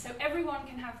process, so everyone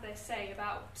can have their say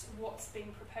about what's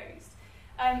being proposed.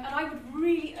 And I would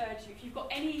really urge you,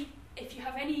 if you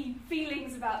have any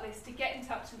feelings about this, to get in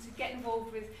touch and to get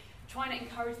involved with trying to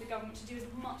encourage the government to do as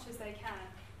much as they can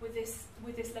with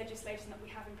this legislation that we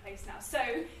have in place now. So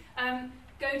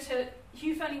go to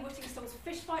Hugh Fearnley-Whittingstall's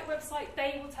Fish Fight website.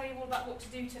 They will tell you all about what to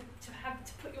do to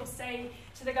put your say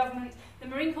to the government. The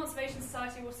Marine Conservation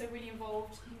Society are also really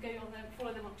involved. You can go on them,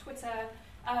 follow them on Twitter.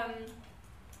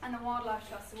 And the Wildlife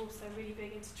Trust are also really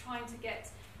big into trying to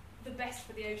get the best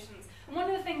for the oceans. And one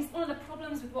of the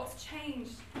problems with what's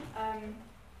changed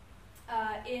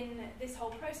in this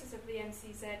whole process of the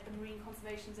MCZ, the Marine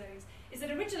Conservation Zones, is that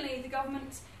originally the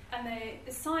government and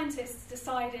the scientists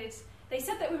decided, they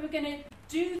said that we were going to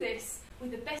do this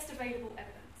with the best available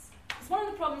evidence. It's one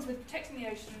of the problems with protecting the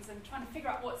oceans and trying to figure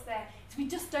out what's there, is we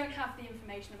just don't have the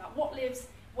information about what lives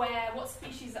where, what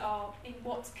species are in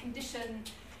what condition.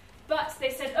 But they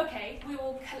said, okay, we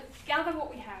will gather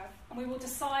what we have, and we will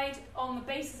decide on the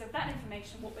basis of that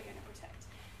information what we're going to protect.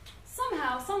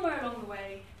 Somehow, somewhere along the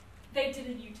way, they did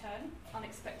a U-turn,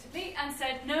 unexpectedly, and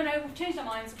said, no, we've changed our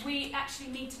minds, we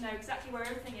actually need to know exactly where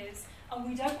everything is, and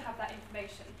we don't have that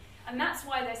information. And that's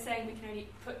why they're saying we can only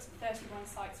put 31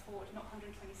 sites forward, not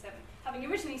 127. Having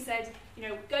originally said,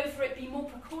 go for it, be more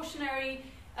precautionary,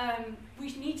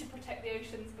 we need to protect the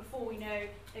oceans before we know.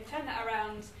 They've turned that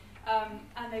around,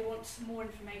 and they want some more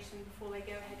information before they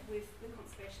go ahead with the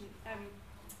conservation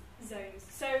zones.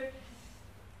 So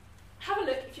have a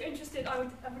look if you're interested. I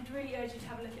would really urge you to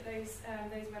have a look at those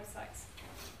websites.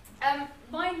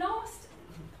 My last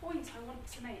point I want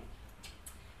to make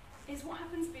is what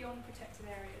happens beyond protected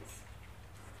areas.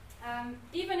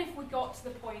 Even if we got to the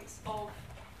point of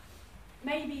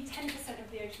maybe 10%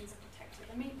 of the oceans are protected,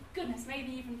 I mean, goodness,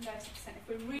 maybe even 30% if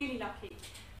we're really lucky.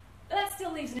 But that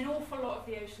still leaves an awful lot of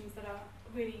the oceans that are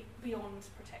really beyond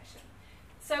protection.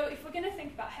 So if we're going to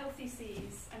think about healthy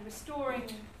seas and restoring,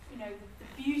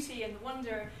 the beauty and the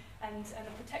wonder and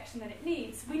the protection that it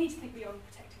needs, we need to think beyond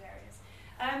protected areas.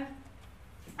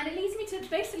 And it leads me to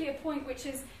basically a point which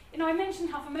is, I mentioned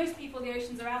how for most people the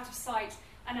oceans are out of sight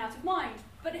and out of mind,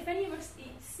 but if any of us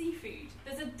eat seafood,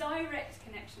 there's a direct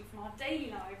connection from our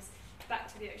daily lives back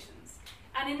to the oceans.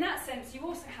 And in that sense, you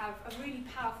also have a really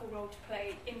powerful role to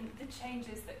play in the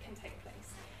changes that can take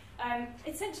place,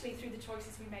 essentially through the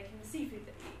choices we make in the seafood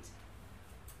that we eat.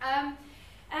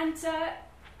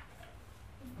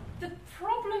 The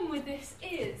problem with this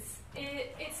is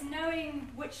it's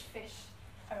knowing which fish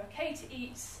are okay to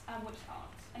eat and which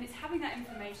aren't. And it's having that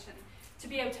information to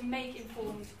be able to make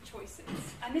informed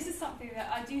choices. And this is something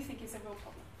that I do think is a real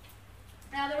problem.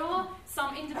 Now, there are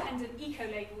some independent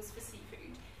eco-labels for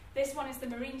seafood. This one is the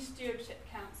Marine Stewardship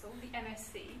Council, the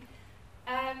MSC.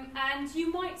 And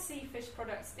you might see fish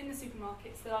products in the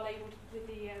supermarkets that are labelled with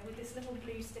this little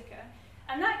blue sticker.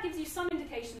 And that gives you some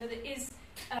indication that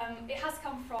it has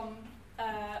come from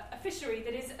a fishery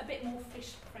that is a bit more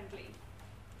fish friendly.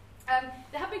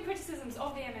 There have been criticisms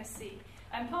of the MSC,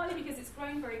 partly because it's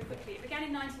grown very quickly. It began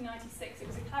in 1996. It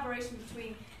was a collaboration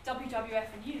between WWF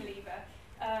and Unilever.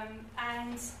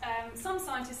 Some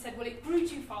scientists said, well, it grew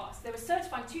too fast. They were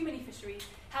certifying too many fisheries.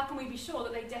 How can we be sure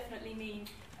that they definitely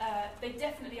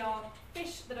are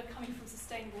fish that are coming from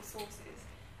sustainable sources?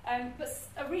 But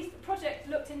a project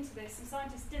looked into this, and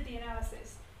scientists did the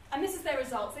analysis. And this is their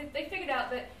results. They figured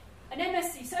out that an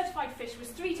MSC certified fish was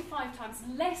 3 to 5 times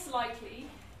less likely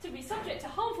to be subject to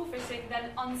harmful fishing than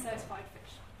uncertified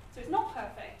fish. So it's not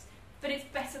perfect, but it's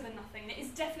better than nothing. And it is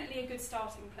definitely a good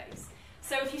starting place.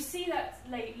 So if you see that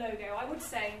logo, I would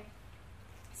say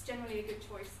it's generally a good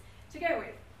choice to go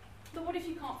with. But what if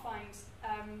you can't find,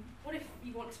 what if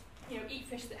you want to eat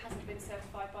fish that hasn't been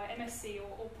certified by MSC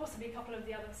or possibly a couple of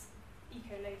the other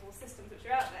eco-label systems which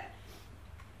are out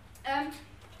there?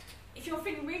 If you're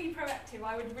feeling really proactive,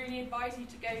 I would really advise you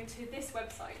to go to this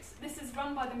website. This is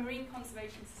run by the Marine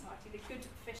Conservation Society, the Good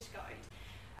Fish Guide.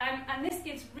 And this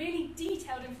gives really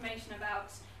detailed information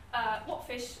about what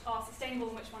fish are sustainable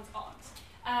and which ones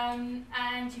aren't.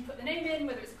 And you put the name in,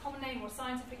 whether it's a common name or a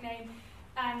scientific name,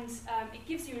 and it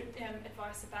gives you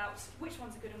advice about which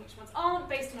ones are good and which ones aren't,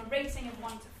 based on a rating of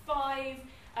 1 to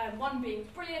 5, 1 being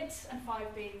brilliant and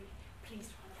 5 being please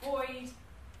try and avoid.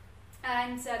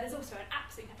 And there's also an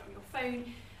app, so you can have it on your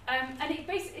phone. And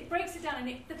it breaks it down. And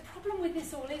the problem with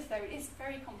this all is, though, it is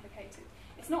very complicated.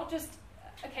 It's not just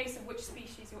a case of which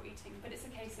species you're eating, but it's a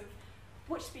case of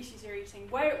which species you're eating,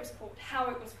 where it was caught, how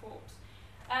it was caught.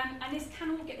 And this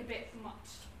can all get a bit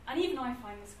much. And even I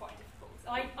find this quite difficult.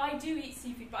 I do eat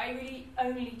seafood, but I really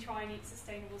only try and eat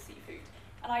sustainable seafood.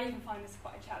 And I even find this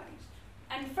quite a challenge.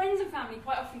 And friends and family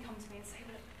quite often come to me and say,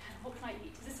 well, what can I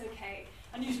eat? Is this okay?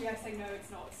 And usually I say, no, it's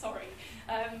not, sorry.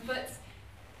 But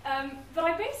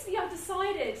I've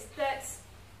decided that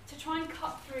to try and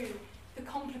cut through the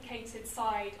complicated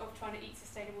side of trying to eat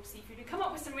sustainable seafood and come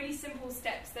up with some really simple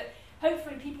steps that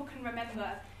hopefully people can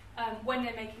remember when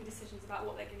they're making decisions about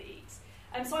what they're going to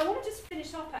eat. So I want to just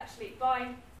finish up actually by,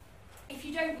 if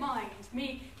you don't mind,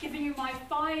 me giving you my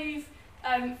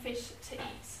 5 fish to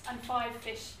eat and 5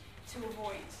 fish to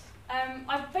avoid.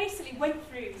 I basically went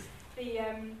through the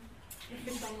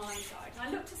Fish Online guide, and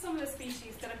I looked at some of the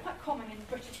species that are quite common in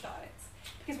British diets,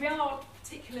 because we are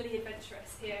particularly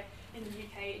adventurous here in the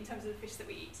UK in terms of the fish that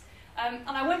we eat. And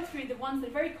I went through the ones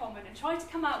that are very common and tried to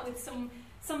come out with some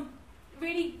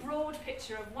really broad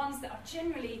picture of ones that are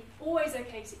generally always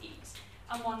okay to eat,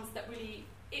 and ones that really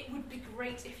it would be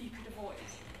great if you could avoid.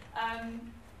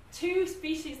 2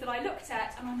 species that I looked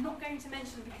at, and I'm not going to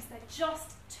mention because they're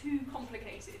just too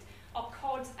complicated, are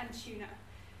cod and tuna.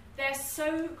 They're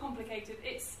so complicated.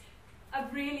 It's a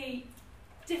really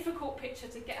difficult picture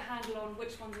to get a handle on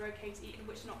which ones are okay to eat and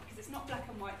which not, because it's not black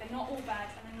and white. They're not all bad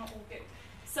and they're not all good.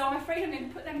 So I'm afraid I'm going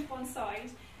to put them to one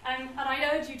side, and I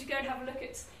urge you to go and have a look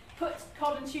at, put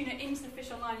cod and tuna into the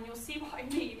Fish Online, and you'll see what I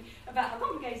mean about how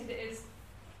complicated it is.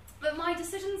 But my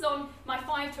decisions on my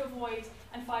 5 to avoid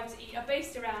and 5 to eat are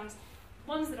based around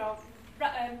ones that are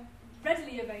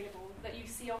readily available, that you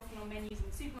see often on menus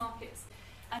in supermarkets,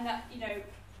 and that,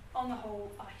 on the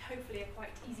whole, hopefully are quite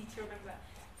easy to remember.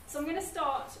 So I'm going to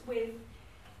start with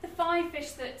the 5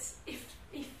 fish that,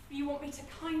 if you want me to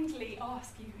kindly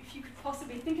ask you, if you could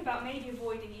possibly think about maybe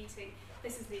avoiding eating,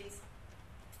 this is these.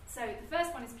 So the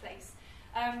first one is plaice.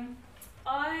 I'm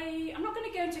not going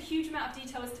to go into a huge amount of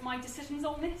detail as to my decisions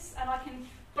on this,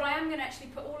 but I am going to actually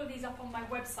put all of these up on my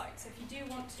website. So if you do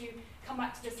want to come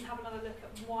back to this and have another look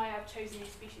at why I've chosen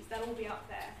these species, they'll all be up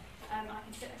there. I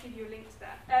can give you a link to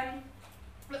that.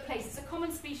 But plaice, it's a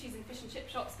common species in fish and chip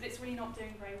shops, but it's really not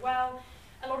doing very well.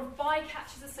 A lot of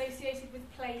bycatch is associated with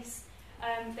plaice.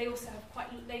 They also have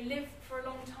they live for a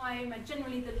long time, and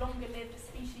generally the longer lived a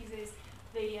species is,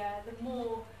 the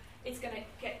more it's going to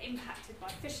get impacted by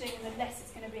fishing, and the less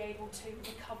it's going to be able to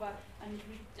recover and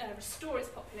restore its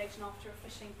population after a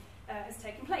fishing has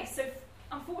taken place. So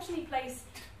unfortunately plaice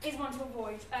is one to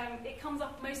avoid. It comes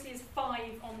up mostly as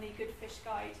 5 on the Good Fish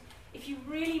Guide. If you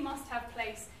really must have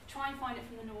plaice, try and find it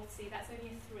from the North Sea. That's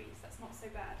only a 3, so that's not so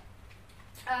bad.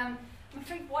 I'm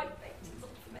afraid whitebait is not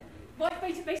familiar.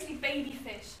 Whitebait are basically baby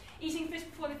fish. Eating fish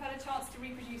before they've had a chance to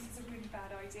reproduce is a really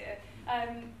bad idea.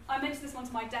 I mentioned this one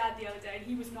to my dad the other day, and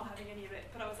he was not having any of it,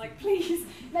 but I was like, please,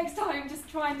 next time, just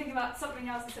try and think about something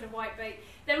else instead of whitebait.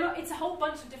 It's a whole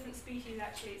bunch of different species,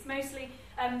 actually. It's mostly,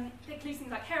 they include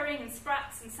things like herring and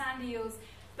sprats and sand eels,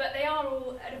 but they are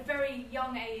all at a very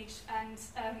young age, and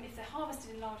if they're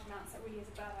harvested in large amounts, that really is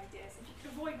a bad idea. So if you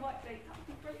avoid whitebait, that would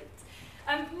be brilliant.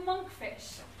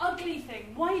 Monkfish, ugly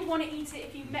thing. Why you'd want to eat it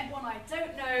if you met one, I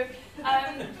don't know.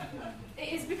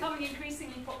 It is becoming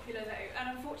increasingly popular though,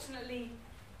 and unfortunately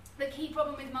the key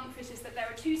problem with monkfish is that there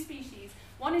are two species.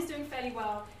 One is doing fairly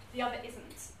well, the other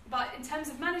isn't. But in terms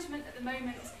of management at the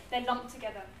moment, they're lumped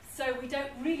together. So we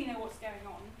don't really know what's going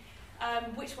on,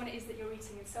 which one it is that you're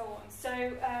eating and so on. So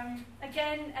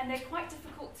again, and they're quite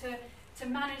difficult to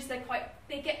manage.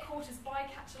 They get caught as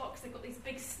bycatch a lot because they've got these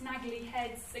big snaggly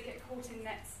heads. They get caught in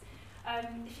nets.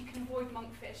 If you can avoid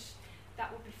monkfish,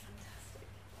 that would be fantastic.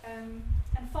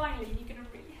 And finally, you're going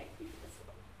to really hate me for this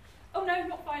one. Oh no,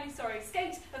 not finally, sorry.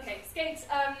 Skate. Okay, skate.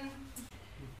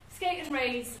 Skate and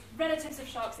rays, relatives of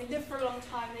sharks. They live for a long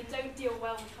time. They don't deal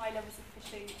well with high levels of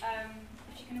fishing.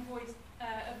 If you can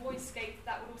avoid skate,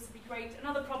 that would also be great.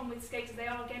 Another problem with skate is they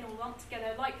are again all lumped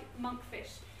together, like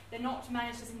monkfish. They're not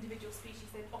managed as individual species.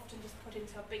 They're often just put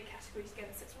into a big category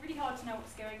together. So it's really hard to know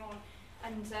what's going on,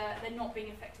 and they're not being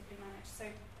effectively managed. So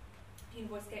if you can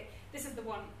avoid skate, this is the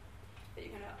one that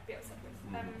you're going to be upset with.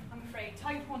 I'm afraid.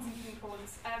 Tiger prawns and king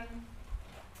prawns.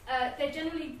 They're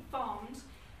generally farmed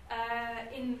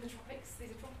in the tropics.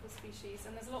 These are tropical species,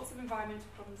 and there's lots of environmental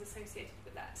problems associated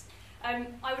with that.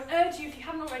 I would urge you, if you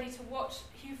haven't already, to watch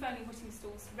Hugh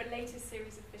Fearnley-Whittingstall's latest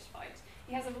series of Fish Fight.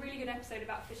 He has a really good episode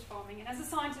about fish farming, and as a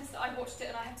scientist, I watched it,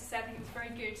 and I have to say I think it was very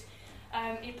good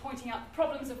in pointing out the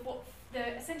problems of what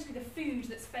essentially the food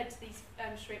that's fed to these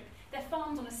shrimp. They're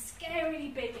farmed on a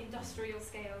scarily big industrial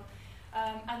scale,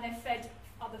 and they're fed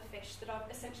other fish that are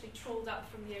essentially trawled up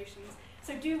from the oceans.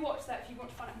 So do watch that if you want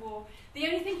to find out more. The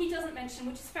only thing he doesn't mention,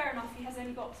 which is fair enough, he has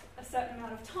only got a certain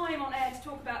amount of time on air to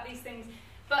talk about these things,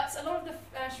 but a lot of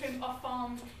the shrimp are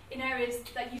farmed in areas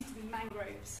that used to be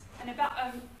mangroves, and about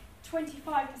 25%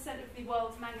 of the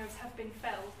world's mangroves have been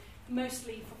felled,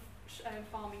 mostly for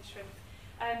farming shrimp.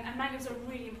 And mangroves are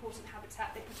a really important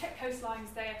habitat. They protect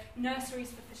coastlines, they're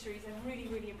nurseries for fisheries, they're really,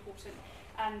 really important.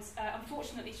 And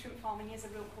unfortunately, shrimp farming is a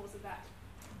real cause of that.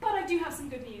 But I do have some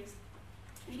good news.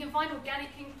 If you can find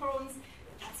organic king prawns,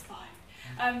 that's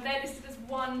fine. They're listed as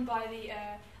one by the,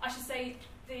 I should say,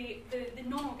 the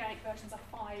non-organic versions are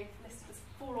 5, listed as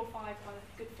 4 or 5 by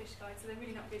the Good Fish Guide, so they're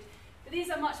really not good. But these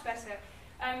are much better.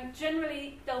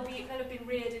 Generally, they'll have been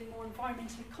reared in more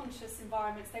environmentally conscious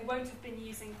environments. They won't have been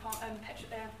using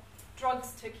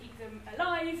drugs to keep them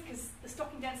alive because the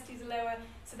stocking densities are lower,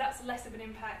 so that's less of an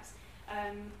impact.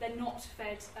 They're not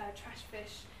fed trash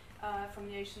fish from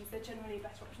the oceans. They're generally a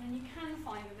better option, and you can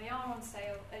find them. They are on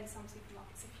sale in some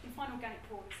supermarkets. If you can find organic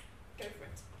prawns, go for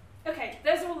it. Okay,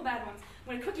 those are all the bad ones. I'm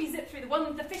going to quickly zip through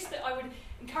the fish that I would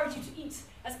encourage you to eat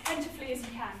as plentifully as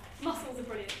you can. Mussels are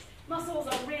brilliant. Mussels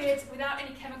are reared without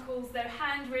any chemicals. They're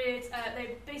hand-reared.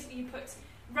 Basically, you put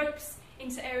ropes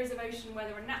into areas of ocean where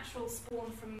there are natural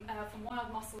spawn from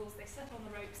wild mussels. They settle on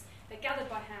the ropes. They're gathered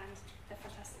by hand. They're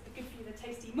fantastic. They're good for you.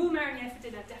 They're tasty. Moule marinière for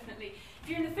dinner, definitely. If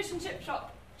you're in the fish and chip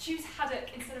shop, choose haddock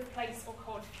instead of plaice or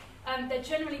cod. They're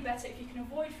generally better if you can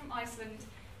avoid from Iceland.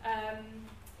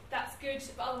 That's good,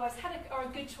 but otherwise haddock are a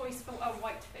good choice for a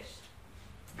white fish,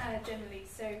 generally.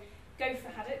 So go for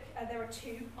haddock. There are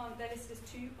 2. They're listed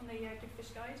as 2 on the Good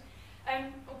Fish Guide.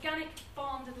 Organic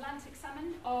farmed Atlantic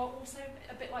salmon are also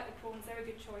a bit like the prawns. They're a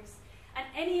good choice. And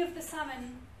any of the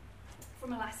salmon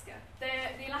from Alaska.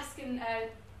 The Alaskan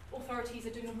authorities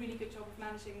are doing a really good job of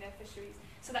managing their fisheries.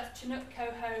 So that's Chinook,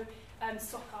 coho,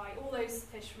 sockeye. All those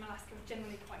fish from Alaska are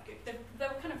generally quite good.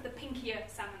 They're kind of the pinkier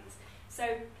salmons. So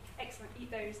excellent,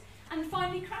 eat those. And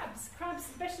finally, crabs. Crabs,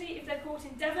 especially if they're caught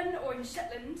in Devon or in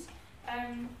Shetland,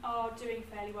 are doing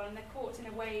fairly well, and they're caught in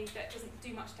a way that doesn't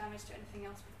do much damage to anything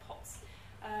else with pots.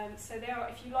 So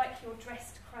if you like your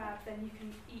dressed crab, then you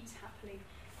can eat happily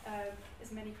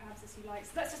as many crabs as you like.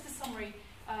 So that's just a summary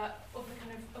of the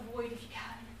kind of avoid if you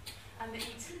can, and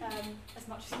eat as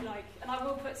much as you like. And I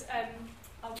will put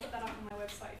I'll put that up on my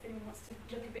website if anyone wants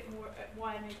to look a bit more at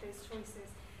why I made those choices.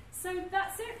 So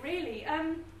that's it, really.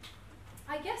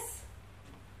 I guess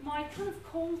my kind of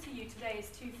call to you today is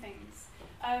 2 things.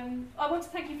 I want to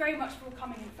thank you very much for all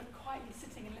coming and for quietly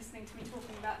sitting and listening to me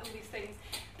talking about all these things.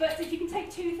 But if you can take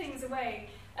 2 things away,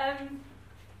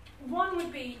 one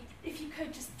would be, if you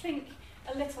could just think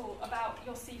a little about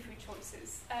your seafood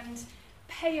choices and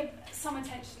pay some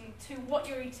attention to what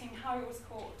you're eating, how it was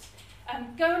caught.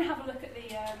 Go and have a look at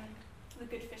the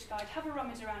Good Fish Guide. Have a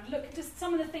rummage around. Look at just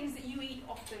some of the things that you eat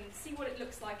often. See what it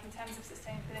looks like in terms of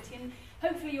sustainability, and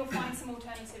hopefully you'll find some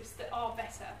alternatives that are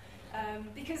better.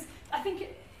 Because I think,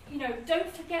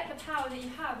 don't forget the power that you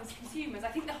have as consumers. I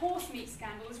think the horse meat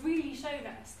scandal has really shown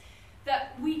us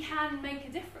that we can make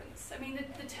a difference. I mean,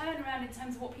 the turnaround in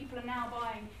terms of what people are now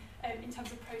buying in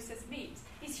terms of processed meat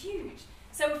is huge.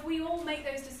 So if we all make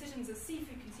those decisions as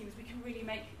seafood consumers, we can really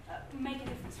make a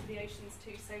difference for the oceans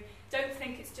too. So don't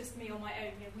think it's just me on my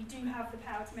own. You know, we do have the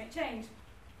power to make change.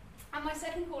 And my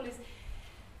second call is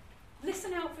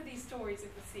listen out for these stories of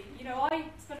the sea. You know, I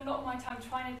spend a lot of my time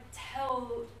trying to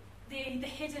tell the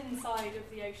hidden side of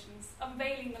the oceans,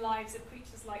 unveiling the lives of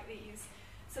creatures like these,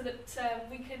 so that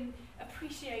we can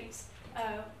appreciate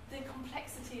the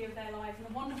complexity of their lives and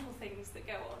the wonderful things that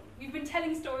go on. We've been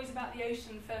telling stories about the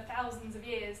ocean for thousands of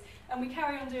years, and we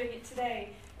carry on doing it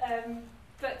today.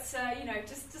 But you know,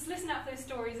 just listen out for those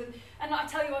stories, and I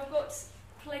tell you, I've got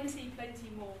plenty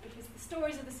more, because the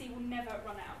stories of the sea will never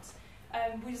run out.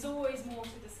 There's always more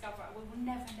to discover. We'll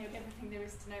never know everything there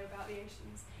is to know about the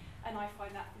oceans, and I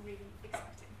find that really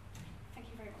exciting. Thank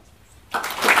you very much.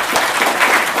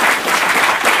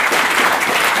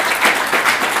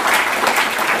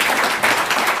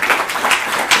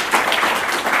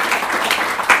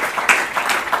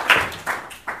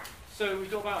 So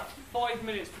we've got about 5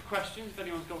 minutes for questions, if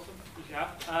anyone's got some, if you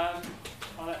have.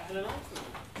 I'll let Helen answer them.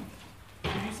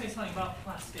 Did you say something about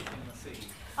plastic in the sea?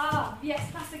 Yes,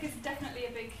 plastic is definitely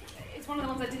it's one of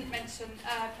the ones I didn't mention,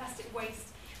 plastic waste.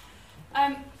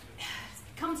 It's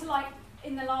come to light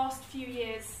in the last few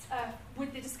years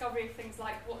with the discovery of things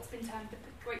like what's been termed the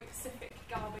Great Pacific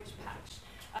Garbage Patch.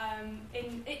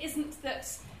 It isn't that,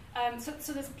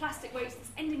 so there's plastic waste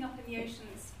that's ending up in the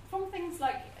oceans from things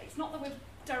like, it's not that we're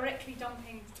directly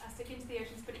dumping plastic into the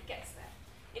oceans, but it gets there.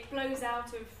 It blows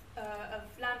out of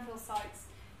landfill sites.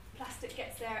 Plastic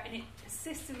gets there and it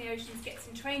persists in the oceans, gets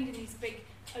entrained in these big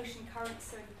ocean currents,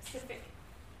 so in the Pacific.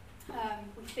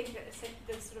 We think that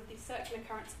there's sort of these circular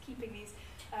currents keeping these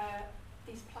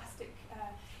plastic.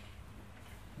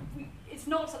 It's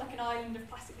not like an island of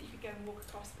plastic that you could go and walk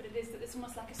across, but it is that it's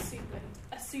almost like a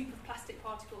soup of plastic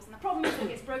particles. And the problem is that it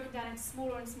gets broken down into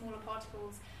smaller and smaller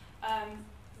particles.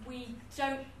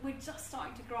 We're just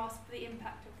starting to grasp the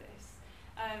impact of this.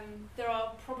 There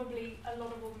are probably a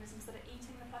lot of organisms that are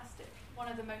eating the plastic. One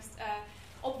of the most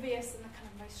obvious and the kind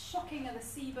of most shocking are the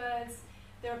seabirds.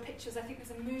 There are pictures, I think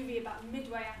there's a movie about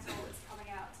Midway Atoll that's coming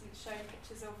out, and it's showing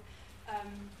pictures of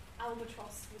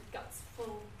albatross with guts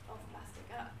full of plastic.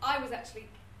 I was actually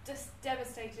just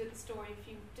devastated at the story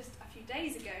just a few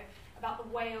days ago about the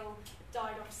whale that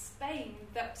died off Spain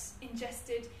that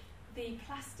ingested the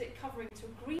plastic covering to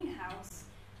a greenhouse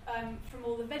from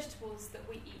all the vegetables that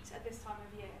we eat at this time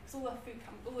of year. Because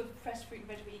all the fresh fruit and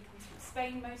veg we eat comes from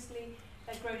Spain mostly.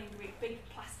 They're grown in big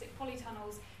plastic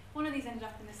polytunnels. One of these ended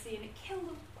up in the sea and it killed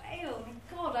a whale. I mean,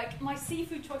 God, like my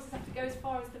seafood choices have to go as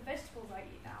far as the vegetables I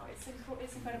eat now. It's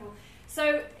incredible.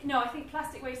 So, no, I think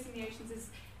plastic waste in the oceans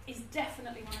is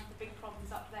definitely one of the big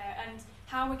problems up there. And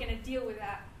how we're going to deal with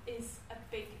that is a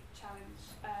big challenge.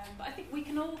 But I think we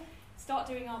can all start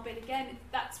doing our bit again.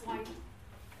 That's why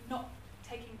not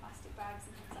taking plastic bags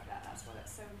and things like that, that's why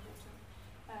that's so important.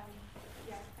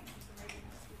 Yeah, thank you for raising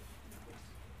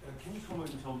that. Can you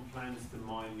comment on plans to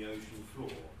mine the ocean floor?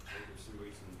 There's some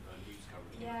recent news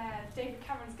coverage. Yeah, David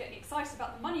Cameron's getting excited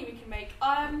about the money we can make.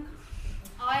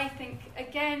 I think,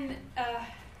 again,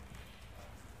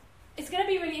 it's going to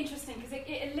be really interesting because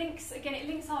it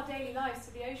links our daily lives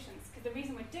to the oceans, because the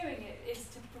reason we're doing it is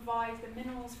to provide the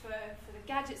minerals for the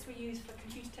gadgets we use for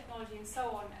computer technology and so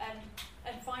on,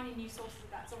 and finding new sources of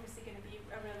that's obviously going to be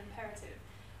a real imperative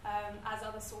as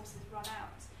other sources run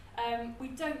out. We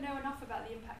don't know enough about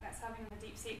the impact that's having on the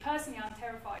deep sea. Personally, I'm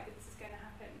terrified that this is going to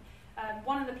happen.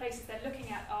 One of the places they're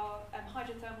looking at are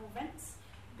hydrothermal vents,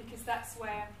 because that's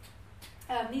where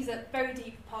these are very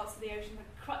deep parts of the ocean, the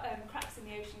cracks in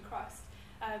the ocean crust,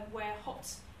 where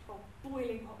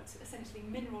boiling hot, essentially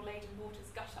mineral-laden waters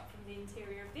gush up from the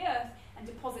interior of the Earth and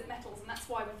deposit metals, and that's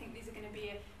why we think these are going to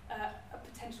be a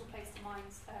potential place to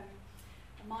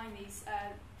mine these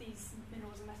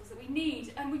minerals and metals that we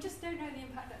need, and we just don't know the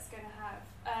impact that's going to have.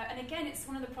 And again, it's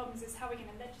one of the problems is how we're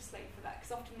going to legislate for that,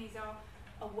 because often these are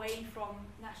away from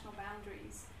national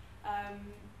boundaries.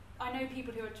 I know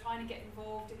people who are trying to get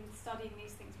involved in studying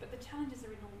these things, but the challenges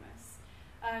are enormous.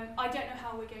 I don't know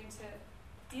how we're going to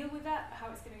deal with that,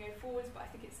 how it's going to go forwards, but I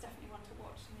think it's definitely one to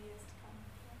watch in the years to come.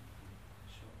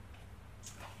 Sure.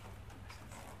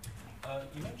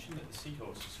 You mentioned that the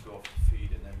seahorses go off to feed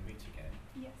and then meet again.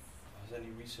 Yes. Has any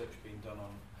research been done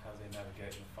on how they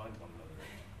navigate and find one another?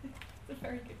 It's a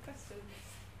very good question.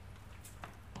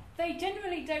 They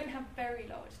generally don't have very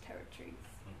large territories.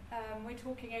 We're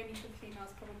talking only for the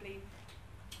females, probably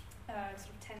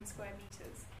sort of 10 square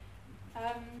metres.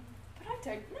 But I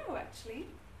don't know,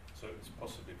 actually. So it's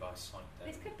possibly by sight then?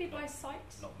 It could be by sight.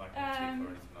 Not magnetic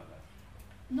or anything like that?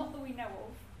 Not that we know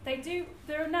of. They do.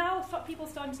 There are now people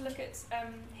starting to look at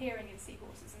hearing in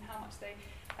seahorses and how much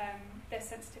they're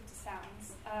sensitive to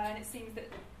sounds. And it seems that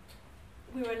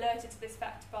we were alerted to this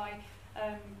fact by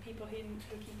people who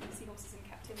are keeping seahorses in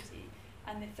captivity.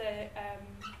 And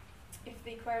if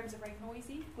the aquariums are very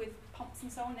noisy with pumps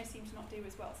and so on, they seem to not do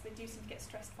as well. So they do seem to get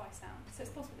stressed by sound. So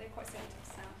it's possible they're quite sensitive to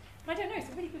sound. But I don't know. It's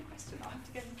a really good question. I'll have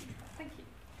to go and think about it. Thank you.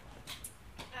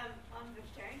 I'm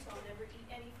vegetarian, so I'll never eat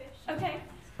any fish. Okay.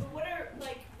 But what are,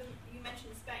 you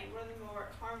mentioned Spain, what are the more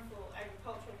harmful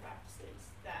agricultural practices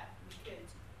that we could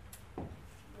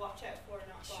watch out for and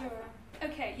not buy Sure. from?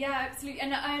 Okay, yeah, absolutely.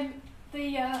 And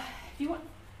if you want,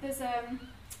 there's a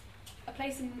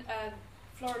place in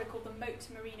Florida called the Moat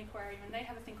Marine Aquarium, and they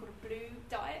have a thing called a blue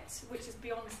diet, which is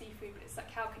beyond seafood, but it's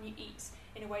like how can you eat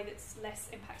in a way that's less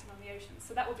impacting on the oceans.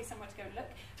 So that would be somewhere to go and look.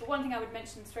 But one thing I would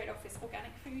mention straight off is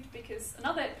organic food, because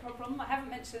another problem I haven't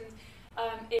mentioned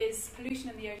is pollution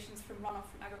in the oceans from runoff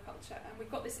from agriculture. And we've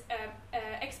got this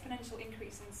exponential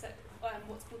increase in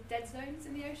what's called dead zones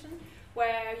in the ocean,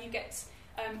 where you get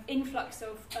influx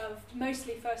of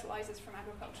mostly fertilisers from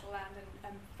agricultural land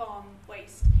and farm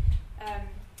waste,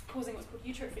 causing what's called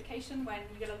eutrophication, when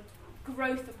you get a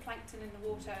growth of plankton in the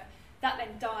water that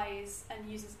then dies and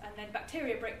then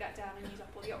bacteria break that down and use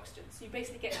up all the oxygen. So you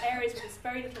basically get areas where there's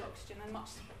very little oxygen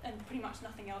and pretty much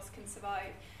nothing else can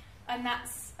survive. And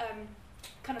that's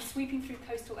kind of sweeping through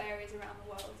coastal areas around the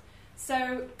world.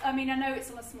 So, I mean, I know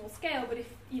it's on a small scale, but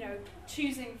if,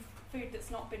 choosing food that's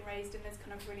not been raised in those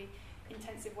kind of really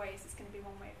intensive ways is going to be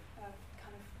one way of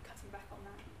kind of cutting back on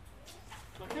that.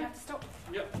 Okay. We have to stop.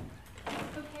 Yep.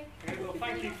 Okay. Well,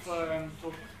 thank you for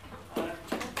talking.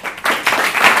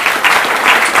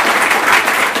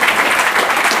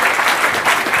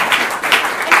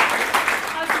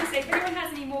 I was going to say, if anyone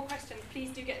has any more questions,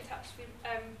 please do get in touch with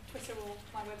Twitter or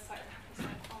my website. I'm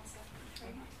happy to answer.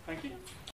 Very much. Thank you.